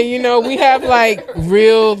 yeah, you know, we have like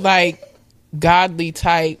real like godly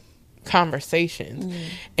type conversations.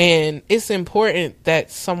 And it's important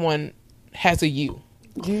that someone has a you.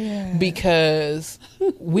 Yeah. Because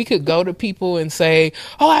we could go to people and say,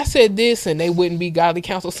 oh, I said this, and they wouldn't be godly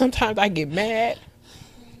counsel. Sometimes I get mad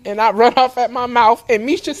and I run off at my mouth, and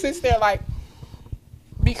Misha sits there like,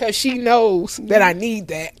 because she knows that I need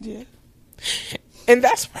that. Yeah. And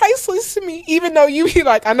that's priceless to me, even though you be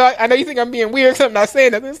like, I know you think I'm being weird because I'm not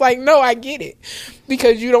saying that. It's like, no, I get it,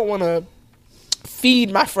 because you don't want to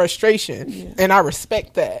feed my frustration, and I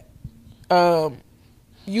respect that.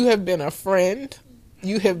 You have been a friend.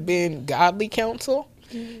 You have been godly counsel,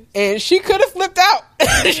 and she could have flipped out.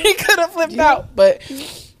 She could have flipped out, but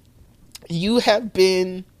you have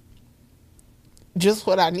been just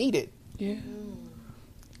what I needed. Yeah.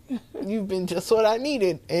 You've been just what I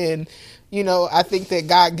needed. And, you know, I think that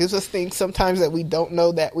God gives us things sometimes that we don't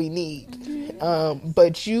know that we need.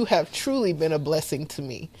 But you have truly been a blessing to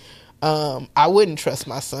me. I wouldn't trust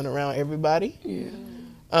my son around everybody.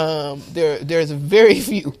 Yeah. There's very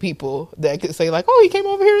few people that could say like, oh, he came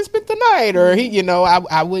over here and spent the night, or he, you know,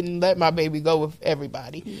 I wouldn't let my baby go with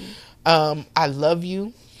everybody. I love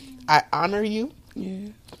you. I honor you. Yeah.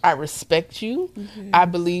 I respect you. I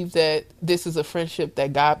believe that this is a friendship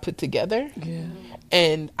that God put together. Yeah.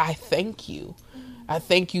 And I thank you. I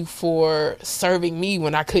thank you for serving me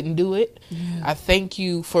when I couldn't do it. Yeah. I thank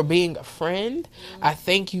you for being a friend. I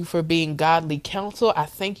thank you for being godly counsel. I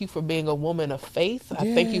thank you for being a woman of faith.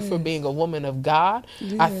 I thank you for being a woman of God.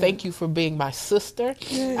 I thank you for being my sister.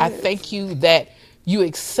 I thank you that you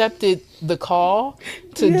accepted the call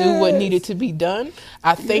to do what needed to be done.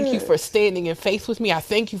 I thank you for standing in faith with me. I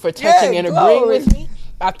thank you for touching and agreeing with me.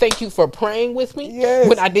 I thank you for praying with me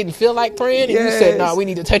when I didn't feel like praying, and you said, no, we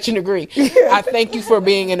need to touch and agree. I thank you for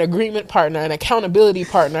being an agreement partner, an accountability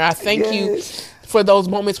partner. I thank you for those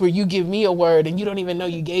moments where you give me a word and you don't even know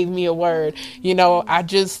you gave me a word. You know, I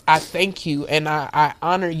thank you, and I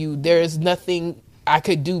honor you. There is nothing I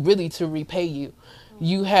could do really to repay you.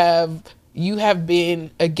 You have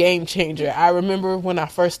been a game changer. I remember when I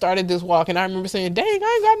first started this walk, and I remember saying, dang, I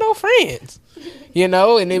ain't got no friends, you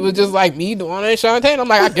know, and it was just like me, Duana, and Shantae, and I'm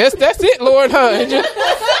like, I guess that's it, Lord, huh?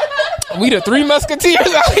 We the 3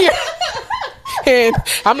 musketeers out here. And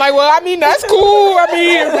I'm like, well, I mean, that's cool. I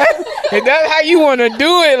mean, if that's how you want to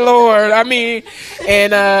do it, Lord. I mean,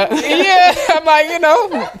 and I'm like,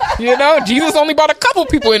 you know, Jesus only brought a couple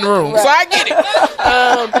people in the room, so I get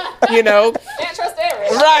it. You know, can't trust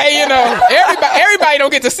everyone. Right? You know, everybody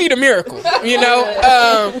don't get to see the miracle. You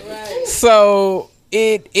know, so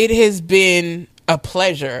it has been a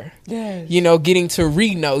pleasure, you know, getting to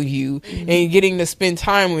re-know you and getting to spend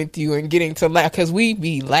time with you and getting to laugh, because we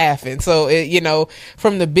be laughing. So, you know,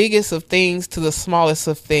 from the biggest of things to the smallest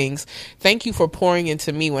of things, thank you for pouring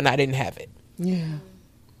into me when I didn't have it. Yeah.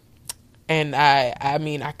 And I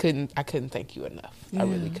mean, I couldn't thank you enough. Yeah. I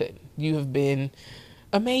really couldn't. You have been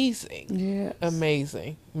amazing. Yes.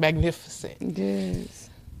 Amazing. Magnificent. Yes.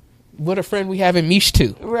 What a friend we have in Mish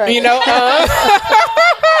too. Right. You know,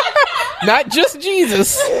 not just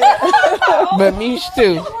Jesus, but Mish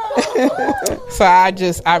too. So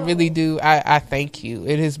I really do. I thank you.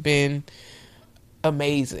 It has been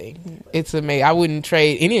amazing. It's amazing. I wouldn't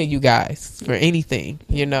trade any of you guys for anything,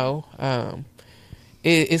 you know.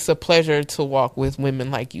 It's a pleasure to walk with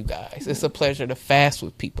women like you guys. It's a pleasure to fast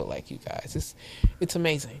with people like you guys. It's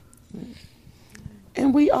amazing.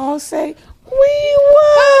 And we all say, We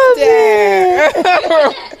love it.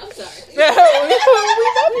 I'm sorry.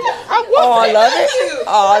 All of it.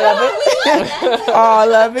 All of it.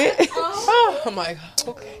 All of it. Oh my God.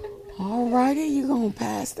 Okay. All righty, you gonna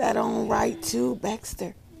pass that on right to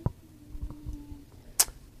Baxter.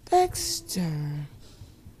 Baxter,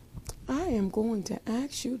 I am going to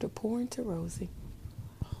ask you to pour into Rosie.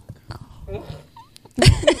 I'm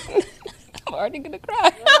already gonna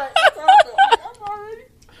cry.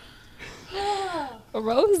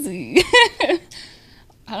 Rosie,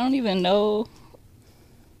 I don't even know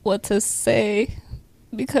what to say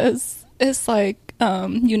because it's like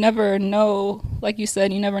you never know, like you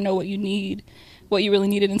said, you never know what you need, what you really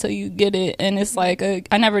needed until you get it. And it's like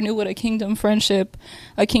I never knew what a kingdom friendship,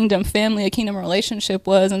 a kingdom family, a kingdom relationship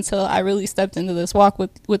was until I really stepped into this walk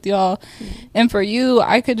with y'all. And for you,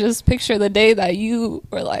 I could just picture the day that you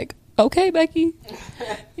were like, okay, Becky,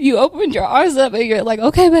 you opened your arms up and you're like,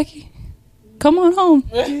 okay, Becky, come on home.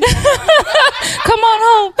 Come on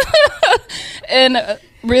home. And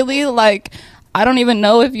really, like, I don't even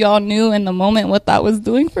know if y'all knew in the moment what that was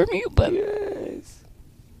doing for me, but Yes.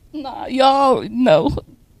 nah, y'all know.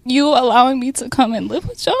 You allowing me to come and live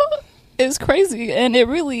with y'all is crazy. And it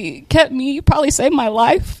really kept me, probably saved my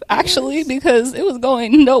life, actually, because it was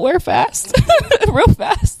going nowhere fast. Real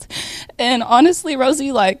fast. And honestly,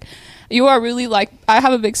 Rosie, like, you are really like, I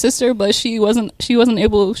have a big sister, but she was in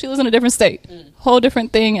a different state, whole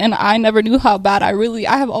different thing. And I never knew how bad I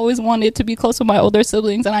have always wanted to be close with my older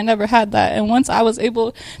siblings, and I never had that. And once I was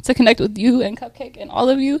able to connect with you and Cupcake and all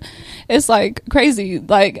of you, it's like crazy.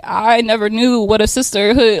 Like, I never knew what a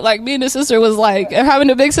sisterhood, like being a sister was like, and having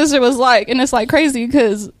a big sister was like. And it's like crazy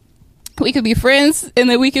because we could be friends and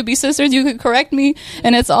then we could be sisters. You could correct me,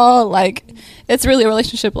 and it's all like, it's really a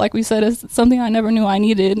relationship. Like we said, it's something I never knew I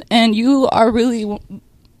needed. And you are really,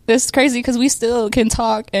 it's crazy because we still can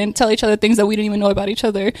talk and tell each other things that we didn't even know about each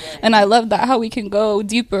other. And I love that, how we can go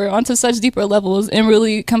deeper onto such deeper levels and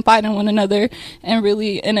really confide in one another, and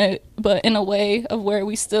really in a way of where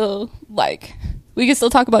we still like, we can still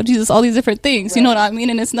talk about Jesus, all these different things. Right. You know what I mean?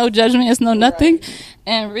 And it's no judgment, it's no nothing. Right.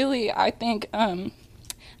 And really, I think, I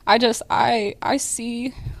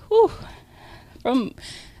see, from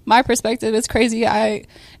my perspective, it's crazy. I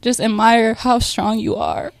just admire how strong you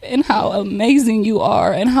are and how amazing you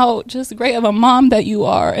are and how just great of a mom that you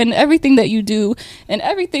are and everything that you do and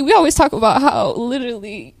everything. We always talk about how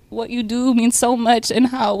literally what you do means so much and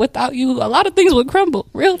how without you, a lot of things would crumble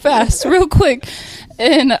real fast, real quick.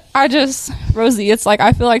 And Rosie, it's like,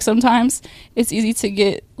 I feel like sometimes it's easy to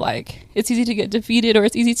get defeated, or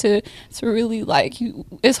it's easy to really like,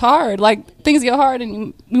 it's hard. Like, things get hard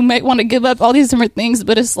and you might want to give up all these different things,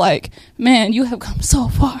 but it's like, man, you have come so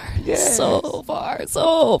far. Yes. So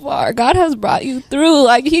far. God has brought you through.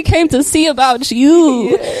 Like, he came to see about you.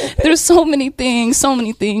 Yes. There's so many things.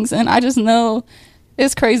 And I just know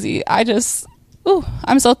it's crazy.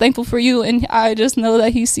 I'm so thankful for you, and I just know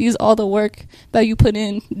that he sees all the work that you put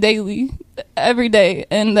in daily, every day,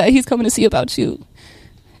 and that he's coming to see about you.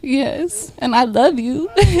 Yes, and I love you.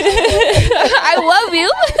 I love you.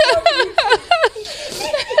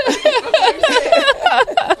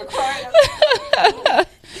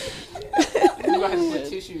 You have to put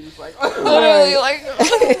tissues, literally, like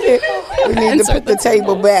we need to put the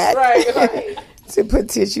table back, right. To put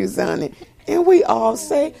tissues on it, and we all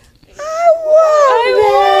say, I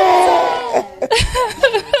love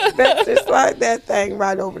that. That's just like that thing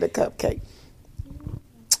right over the Cupcake.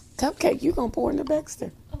 Cupcake, you gonna pour in the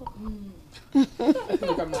Baxter?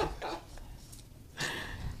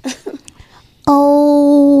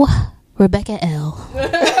 Oh, Rebecca L.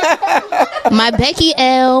 My Becky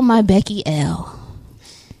L.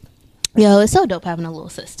 Yo, it's so dope having a little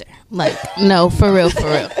sister. Like, no, for real.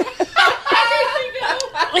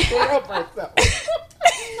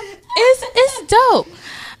 It's dope.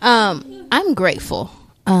 I'm grateful.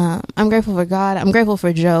 I'm grateful for God. I'm grateful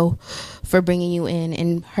for Joe for bringing you in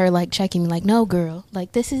and her like checking me like, no girl,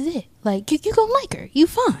 like this is it. Like you gonna like her. You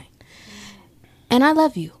fine. And I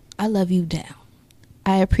love you. I love you down.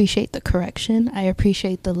 I appreciate the correction. I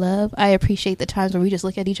appreciate the love. I appreciate the times where we just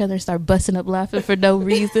look at each other and start busting up laughing for no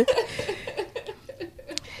reason.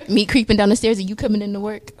 Me creeping down the stairs and you coming into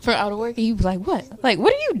work from out of work and you be like, what? Like,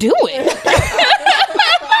 what are you doing?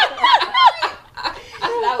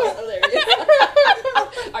 That was hilarious.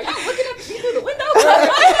 Are you looking at me through the window?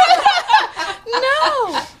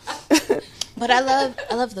 No. But I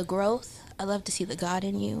love the growth. I love to see the God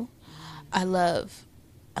in you. I love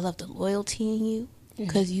the loyalty in you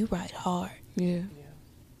because you ride hard. Yeah.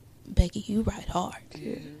 Becky, you ride hard.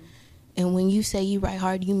 Yeah. And when you say you ride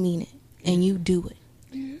hard, you mean it. And you do it.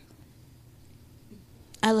 Yeah.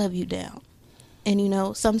 I love you down. And, you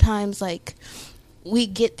know, sometimes, like, we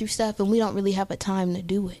get through stuff and we don't really have a time to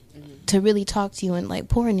do it, to really talk to you and, like,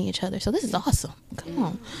 pour into each other. So this is awesome. Come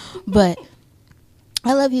on. But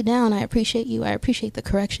I love you down. I appreciate you. I appreciate the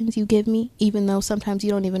corrections you give me, even though sometimes you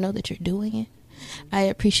don't even know that you're doing it. I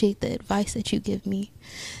appreciate the advice that you give me.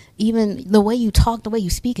 Even the way you talk, the way you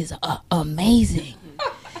speak is amazing.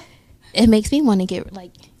 It makes me want to get,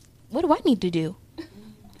 like, what do I need to do?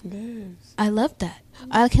 Yes. I love that.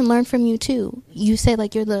 I can learn from you too. You say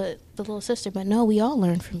like you're the little sister, but no, we all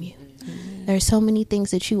learn from you. There's so many things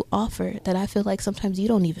that you offer that I feel like sometimes you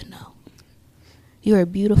don't even know. You are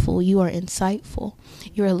beautiful. You are insightful.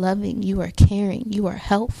 You are loving. You are caring. You are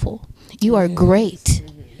helpful. You are great.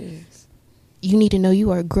 Yes. You need to know you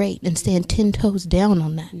are great and stand 10 toes down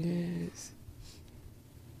on that. Yes.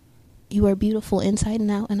 You are beautiful inside and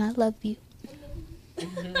out, and I love you.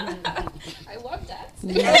 I love that.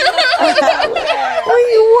 We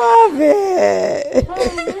love it.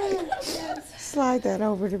 Slide that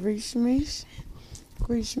over to Rishmish.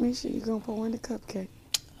 Rishmish, you gonna pour in the cupcake?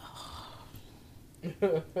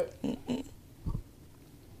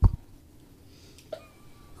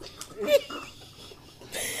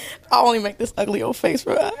 I only make this ugly old face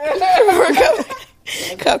for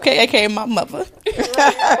Cupcake, aka my mother.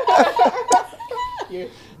 Your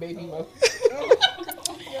baby mother.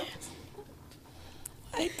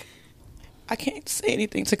 Like, I can't say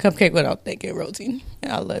anything to Cupcake without thanking Rosie,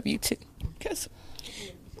 and I love you too, because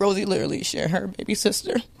Rosie literally shared her baby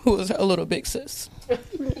sister, who was a little big sis.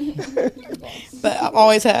 But I've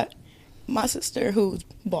always had my sister who's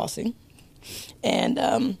bossing, and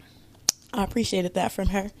I appreciated that from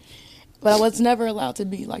her. But I was never allowed to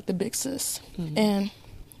be like the big sis, and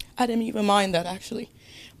I didn't even mind that actually.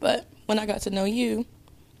 But when I got to know you,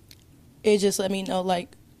 it just let me know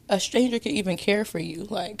like a stranger could even care for you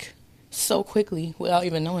like so quickly without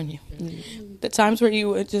even knowing you. The times where you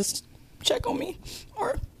would just check on me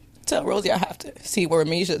or tell Rosie I have to see where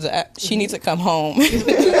Misha's at. She needs to come home.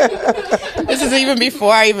 This is even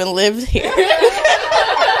before I even lived here.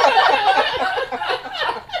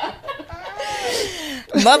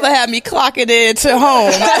 Mother had me clocking in to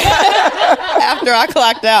home after I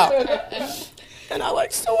clocked out. And I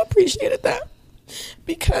like so appreciated that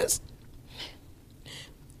because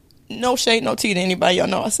no shade, no tea to anybody. Y'all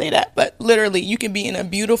know I say that. But literally, you can be in a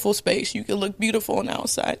beautiful space. You can look beautiful on the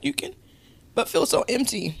outside. You can, but feel so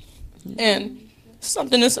empty. And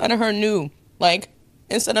something inside of her knew. Like,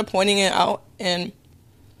 instead of pointing it out and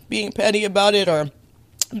being petty about it or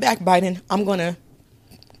backbiting, I'm going to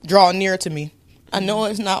draw near to me. I know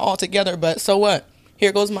it's not all together, but so what?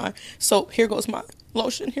 Here goes my soap. Here goes my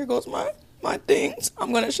lotion. Here goes my things.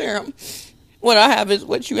 I'm going to share them. What I have is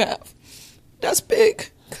what you have. That's big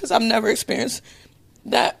because I've never experienced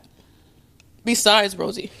that besides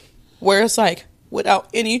Rosie, where it's like without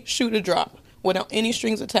any shoe to drop, without any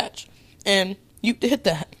strings attached. And you did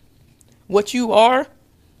that. What you are,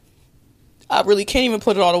 I really can't even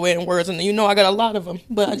put it all the way in words. And you know I got a lot of them,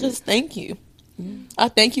 but I just thank you. I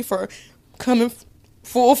thank you for coming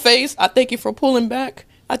full face. I thank you for pulling back.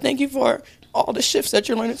 I thank you for all the shifts that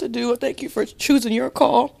you're learning to do. I thank you for choosing your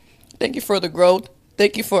call. Thank you for the growth.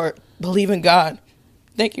 Thank you for believing God.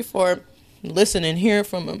 Thank you for listening, hearing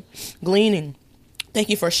from Him, gleaning. Thank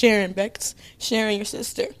you for sharing, Bex, sharing your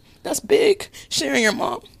sister. That's big. Sharing your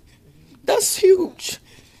mom. That's huge.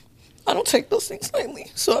 I don't take those things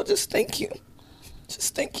lightly. So I just thank you.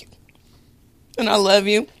 Just thank you. And I love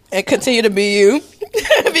you and continue to be you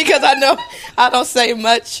because I know I don't say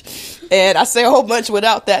much and I say a whole bunch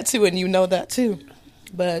without that too, and you know that too.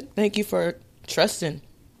 But thank you for trusting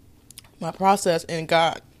my process in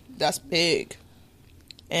God. That's big.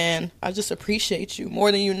 And I just appreciate you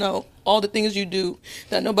more than you know. All the things you do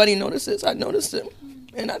that nobody notices, I notice them.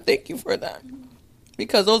 And I thank you for that.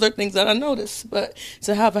 Because those are things that I notice. But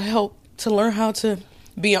to have a help, to learn how to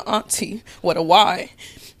be an auntie with a Y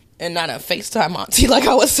and not a FaceTime auntie like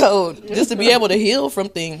I was told. Just to be able to heal from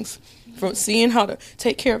things. From seeing how to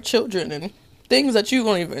take care of children and things that you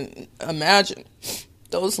won't even imagine.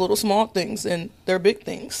 Those little small things and they're big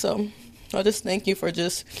things. So I just thank you for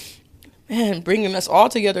just, man, bringing us all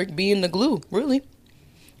together, being the glue. Really.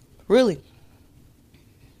 Really.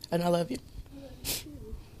 And I love you.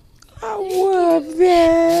 I love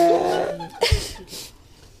that.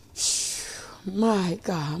 My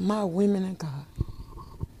God, my women of God.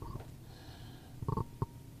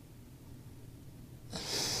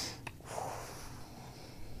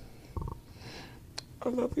 I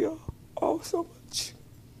love y'all all so much.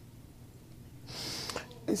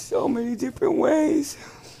 In so many different ways.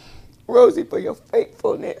 Rosie, for your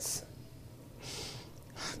faithfulness.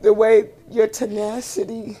 The way your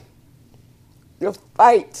tenacity the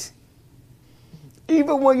fight.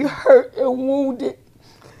 Even when you're hurt and wounded,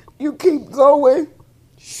 you keep going.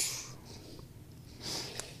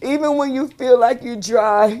 Even when you feel like you're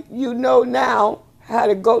dry, you know now how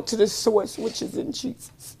to go to the source, which is in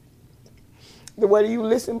Jesus. The way you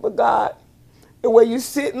listen for God, the way you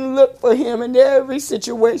sit and look for him in every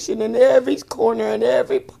situation, in every corner, in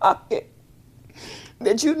every pocket,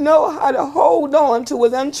 that you know how to hold on to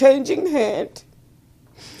his unchanging hand,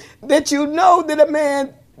 that you know that a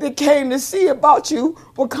man that came to see about you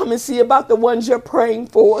will come and see about the ones you're praying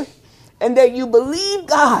for, and that you believe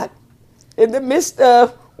God in the midst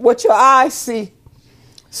of what your eyes see.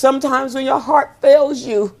 Sometimes when your heart fails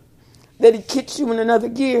you, that he kicks you in another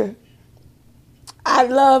gear. I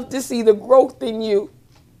love to see the growth in you,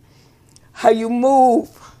 how you move,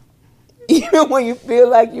 even when you feel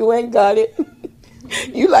like you ain't got it.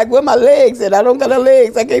 You like, where my legs at? I don't got no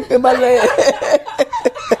legs. I can't feel my legs.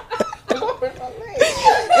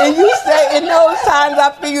 And you say, in those times,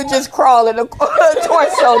 I feel you just crawling, the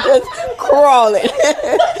torso just crawling.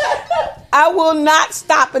 I will not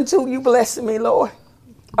stop until you bless me, Lord.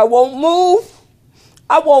 I won't move.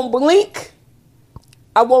 I won't blink.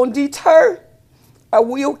 I won't deter. I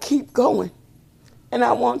will keep going. And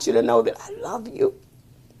I want you to know that I love you,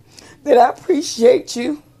 that I appreciate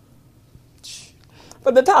you.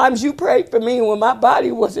 For the times you prayed for me when my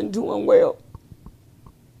body wasn't doing well.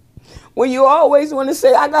 When you always want to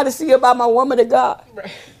say, I got to see about my woman of God.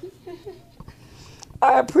 Right.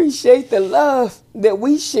 I appreciate the love that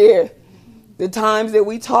we share. The times that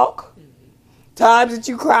we talk. Times that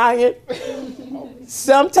you crying.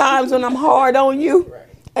 Sometimes when I'm hard on you.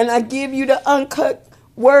 And I give you the uncut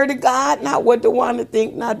word of God. Not what the one to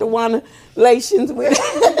think. Not the one to relations with.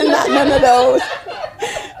 Not none of those.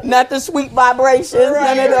 Not the sweet vibrations.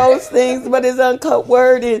 None of those things. But his uncut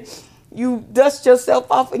word. And you dust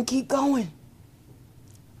yourself off and keep going.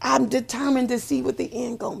 I'm determined to see what the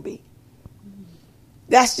end gonna be.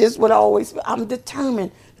 That's just what I always feel. I'm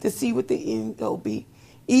determined to see what the end gonna be.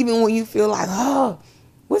 Even when you feel like, oh,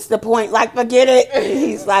 what's the point? Like, forget it. And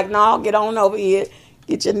he's like, no, get on over here.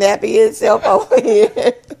 Get your nappy head self over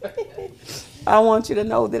here. I want you to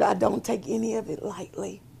know that I don't take any of it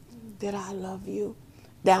lightly. That I love you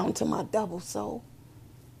down to my double soul.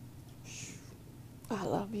 I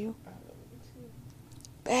love you.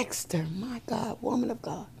 Baxter, my God, woman of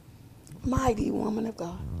God, mighty woman of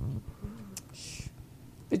God.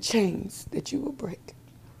 The chains that you will break.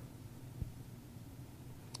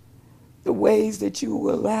 The ways that you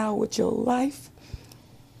will allow with your life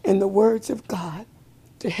and the words of God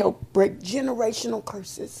to help break generational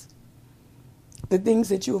curses. The things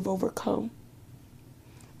that you have overcome.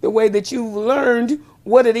 The way that you've learned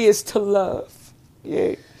what it is to love.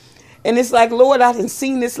 Yeah. And it's like, Lord, I done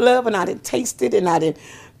seen this love and I done tasted it and I done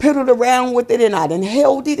piddled around with it and I done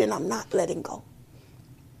held it and I'm not letting go.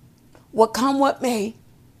 What come what may,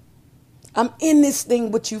 I'm in this thing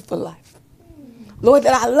with you for life. Lord,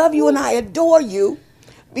 that I love you and I adore you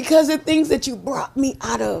because of things that you brought me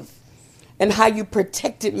out of and how you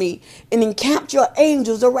protected me and encamped your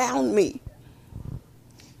angels around me.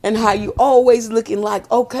 And how you always looking like,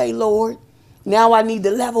 okay, Lord, now I need to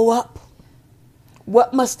level up.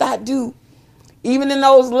 What must I do? Even in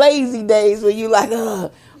those lazy days where you like,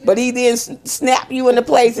 but he then snap you into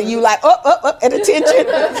place and you like, up, at attention.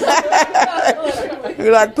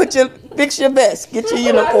 You like, fix your vest, get your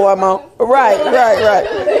uniform on. Right.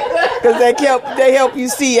 Because they help you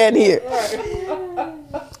see and hear.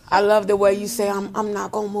 I love the way you say, I'm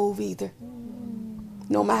not going to move either.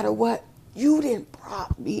 No matter what. You didn't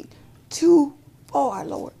prop me too far,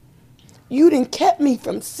 Lord. You didn't kept me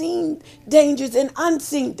from seen dangers and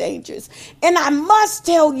unseen dangers. And I must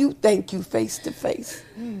tell you, thank you face to face.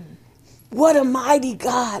 What a mighty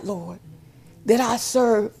God, Lord, that I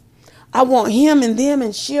serve. I want him and them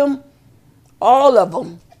and Shem, all of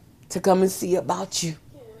them, to come and see about you.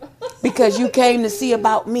 Because you came to see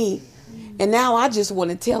about me. And now I just want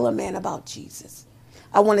to tell a man about Jesus.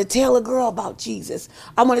 I want to tell a girl about Jesus.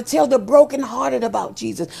 I want to tell the brokenhearted about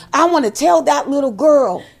Jesus. I want to tell that little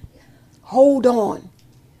girl, hold on.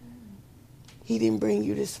 He didn't bring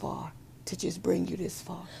you this far to just bring you this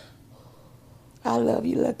far. I love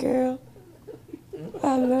you, little girl.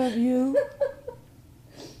 I love you.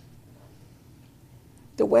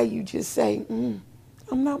 The way you just say, I'm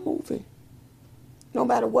not moving. No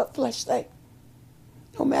matter what flesh say.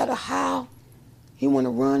 No matter how he want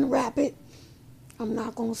to run rapid, I'm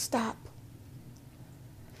not going to stop.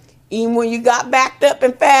 Even when you got backed up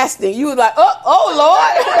and fasting, you was like, oh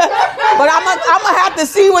Lord. But I'm going to have to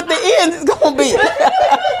see what the end is going to be.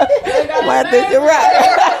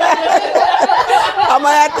 I'm I'm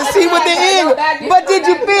gonna have to see what the end. But did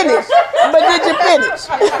you finish?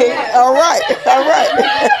 All right.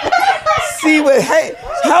 See what? Hey,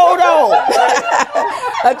 hold on.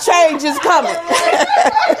 A change is coming.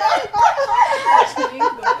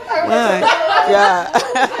 My God.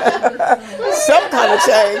 Some kind of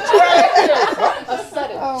change.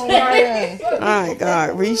 My God.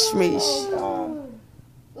 Reeshmeesh.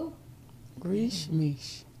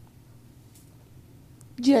 Reeshmeesh.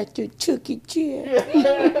 Just a chucky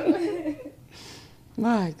chair.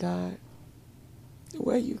 My God. The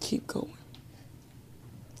way you keep going.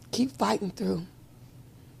 Keep fighting through.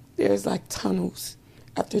 There's like tunnels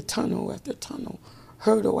after tunnel after tunnel,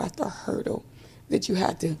 hurdle after hurdle that you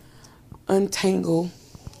had to untangle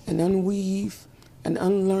and unweave and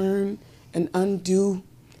unlearn and undo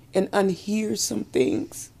and unhear some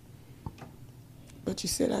things. But you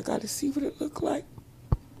said, I got to see what it looked like.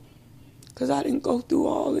 Because I didn't go through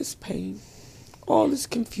all this pain, all this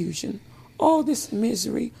confusion, all this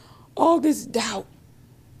misery, all this doubt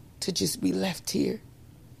to just be left here.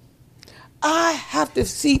 I have to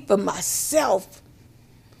see for myself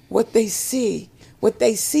what they see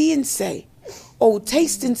and say. Oh,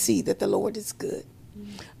 taste and see that the Lord is good.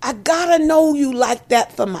 I gotta know you like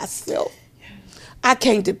that for myself. I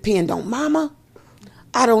can't depend on mama.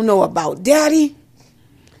 I don't know about daddy.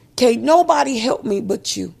 Can't nobody help me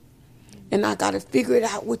but you. And I gotta figure it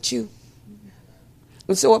out with you.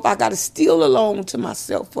 And so if I gotta steal alone to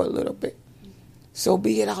myself for a little bit, so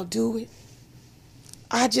be it, I'll do it.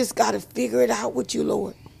 I just got to figure it out with you,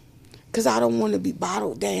 Lord, because I don't want to be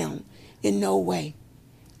bottled down in no way.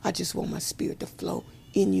 I just want my spirit to flow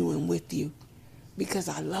in you and with you because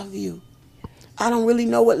I love you. I don't really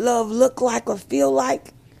know what love look like or feel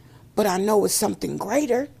like, but I know it's something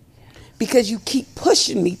greater because you keep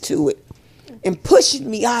pushing me to it and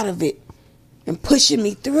pushing me out of it and pushing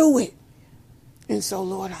me through it. And so,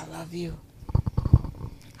 Lord, I love you.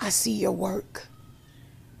 I see your work.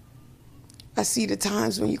 I see the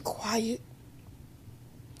times when you're quiet.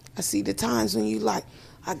 I see the times when you like,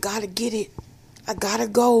 I gotta get it. I gotta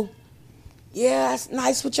go. Yeah, that's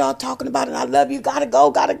nice what y'all talking about, and I love you. Gotta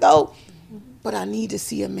go. But I need to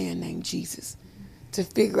see a man named Jesus to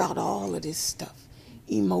figure out all of this stuff,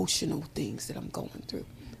 emotional things that I'm going through.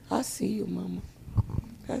 I see you, Mama.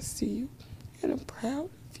 I see you, and I'm proud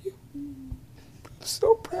of you. I'm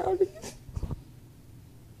so proud of you.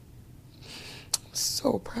 I'm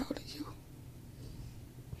so proud of you.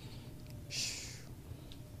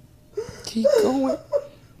 Keep going.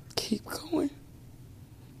 Keep going.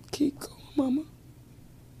 Keep going, Mama.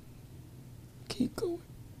 Keep going.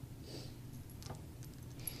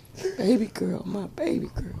 Baby girl, my baby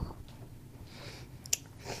girl.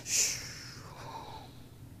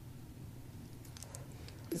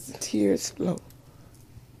 As the tears flow,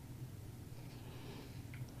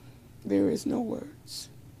 there is no words.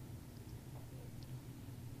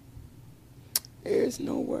 There is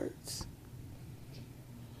no words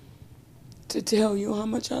to tell you how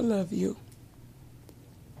much I love you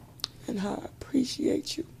and how I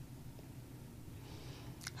appreciate you.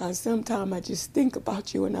 How sometimes I just think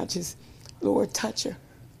about you and I just, Lord, touch her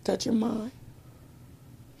mind.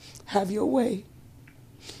 Have your way.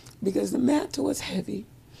 Because the mantle is heavy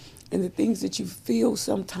and the things that you feel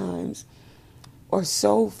sometimes are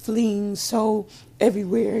so fleeing, so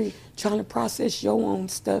everywhere, trying to process your own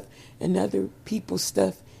stuff and other people's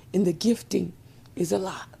stuff, and the gifting is a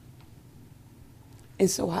lot. And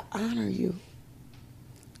so I honor you,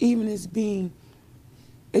 even as being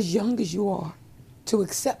as young as you are, to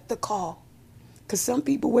accept the call. Because some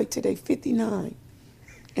people wait till they're 59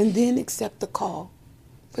 and then accept the call.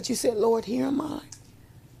 But you said, Lord, here am I.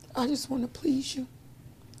 I just want to please you.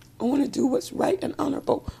 I want to do what's right and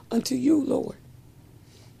honorable unto you, Lord.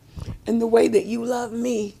 And the way that you love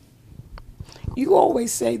me, you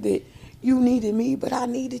always say that you needed me, but I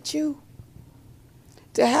needed you.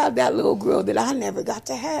 To have that little girl that I never got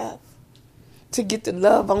to have. To get to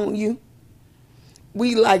love on you.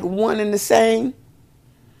 We like one and the same.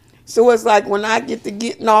 So it's like when I get to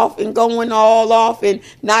getting off and going all off, and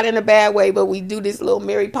not in a bad way, but we do this little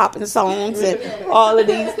Mary Poppins songs and all of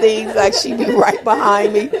these things, like she be right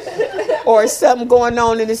behind me. Or something going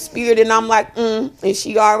on in the spirit and I'm like, and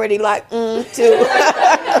she already like, too.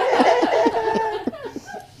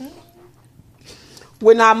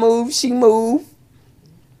 When I move, she move.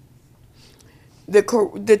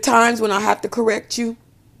 The times when I have to correct you,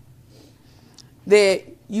 that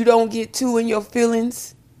you don't get too in your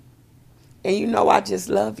feelings, and you know I just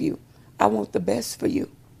love you. I want the best for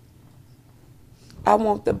you. I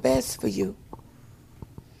want the best for you.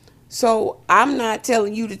 So I'm not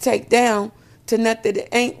telling you to take down to nothing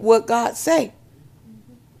that ain't what God say.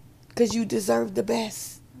 because you deserve the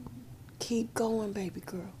best. Keep going, baby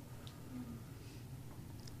girl.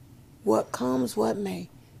 What comes, what may.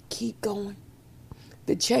 Keep going.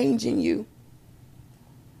 The change in you.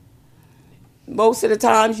 Most of the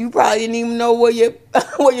times you probably didn't even know where your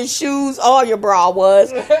shoes or your bra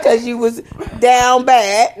was because you was down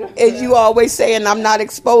bad. As you always saying, I'm not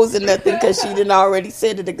exposing nothing because she done already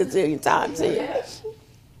said it a gazillion times here.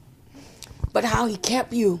 But how he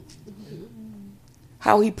kept you.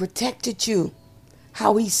 How he protected you.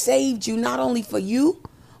 How he saved you not only for you,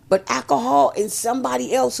 but alcohol and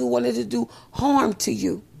somebody else who wanted to do harm to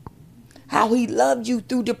you. How he loved you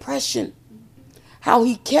through depression. How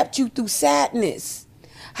he kept you through sadness.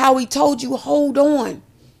 How he told you, hold on.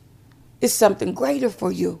 It's something greater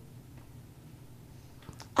for you.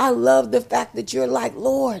 I love the fact that you're like,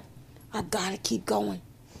 Lord, I got to keep going.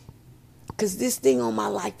 Because this thing on my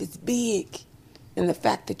life is big. And the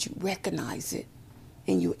fact that you recognize it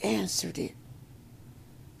and you answered it.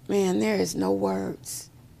 Man, there is no words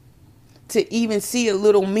to even see a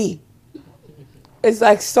little me. It's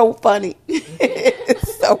like so funny.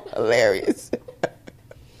 It's so hilarious.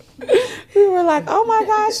 We were like, oh my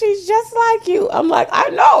gosh, she's just like you. I'm like, I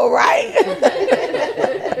know, right?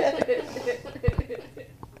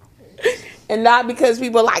 And not because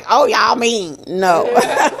people like, oh, y'all mean. No.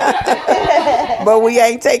 But we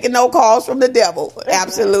ain't taking no calls from the devil.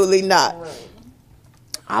 Absolutely not.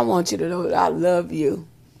 I want you to know that I love you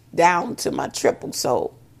down to my triple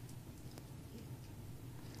soul.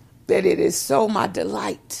 That it is so my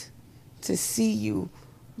delight to see you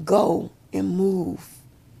go and move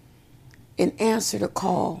and answer the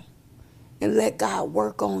call and let God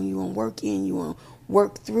work on you and work in you and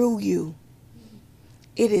work through you.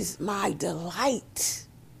 It is my delight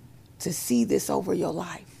to see this over your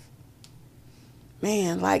life.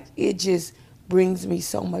 Man, like it just brings me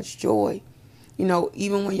so much joy. You know,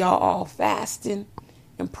 even when y'all all fasting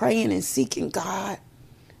and praying and seeking God,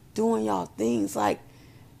 doing y'all things, like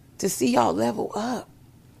to see y'all level up.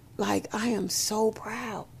 Like I am so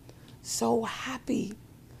proud, so happy,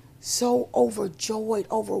 so overjoyed,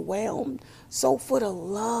 overwhelmed, so full of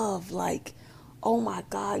love. Like, oh my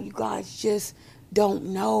God, you guys just don't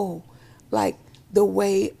know, like, the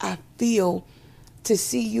way I feel to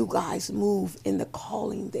see you guys move in the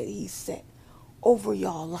calling that he set over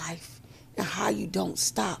y'all life and how you don't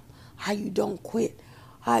stop, how you don't quit,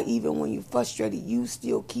 how even when you're frustrated, you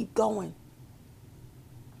still keep going.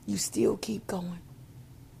 You still keep going.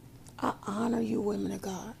 I honor you, women of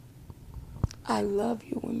God. I love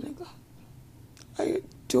you, women of God. I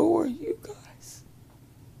adore you guys.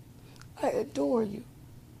 I adore you.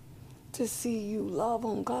 To see you love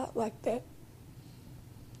on God like that.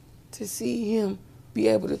 To see him be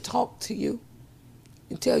able to talk to you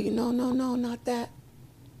and tell you, no, not that.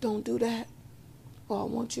 Don't do that. Or I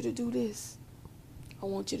want you to do this. I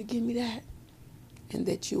want you to give me that. And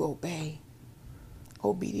that you obey.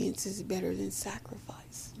 Obedience is better than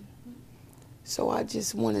sacrifice. So I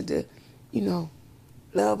just wanted to,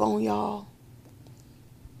 love on y'all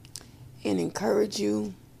and encourage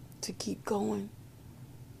you to keep going,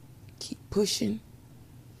 keep pushing,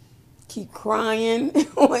 keep crying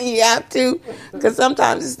when you have to, because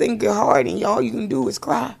sometimes this thing get hard and all you can do is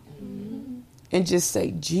cry and just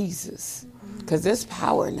say Jesus, because there's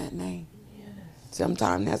power in that name.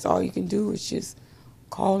 Sometimes that's all you can do is just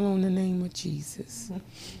call on the name of Jesus.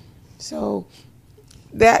 So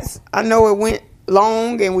I know it went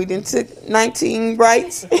long and we done took 19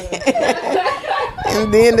 rights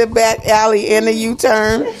and then the back alley and the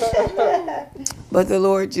U-turn. But the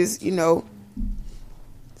Lord just,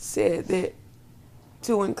 said that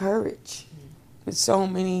to encourage. And so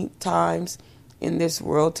many times in this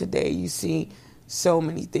world today, you see so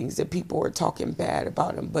many things that people are talking bad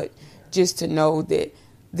about him, but just to know that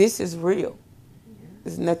this is real.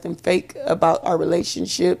 There's nothing fake about our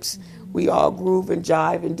relationships. We all groove and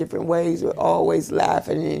jive in different ways. We're always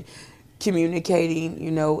laughing and communicating,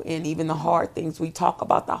 and even the hard things. We talk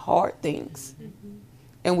about the hard things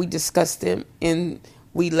and we discuss them and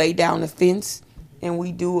we lay down the fence and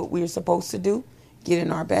we do what we're supposed to do, get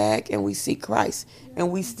in our bag and we see Christ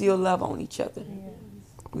and we still love on each other.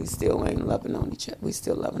 We still ain't loving on each other. We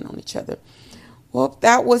still loving on each other. Well,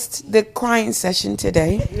 that was the crying session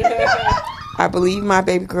today. I believe my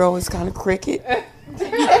baby girl is kind of cricket.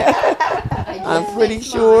 I'm pretty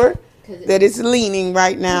sure that it's leaning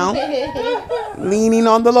right now. Leaning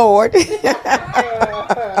on the Lord.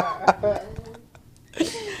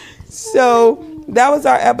 So that was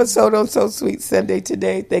our episode on So Sweet Sunday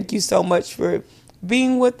today. Thank you so much for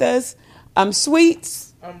being with us. I'm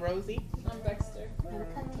Sweets. I'm Rosie. I'm Dexter.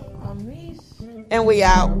 I'm Niche. And we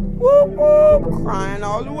out. Whoop, whoop. crying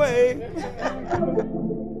all the way.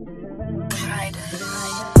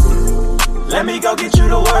 Let me go get you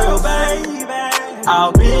the world, baby.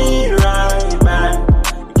 I'll be right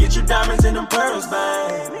back. Get your diamonds and them pearls,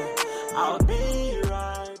 baby. I'll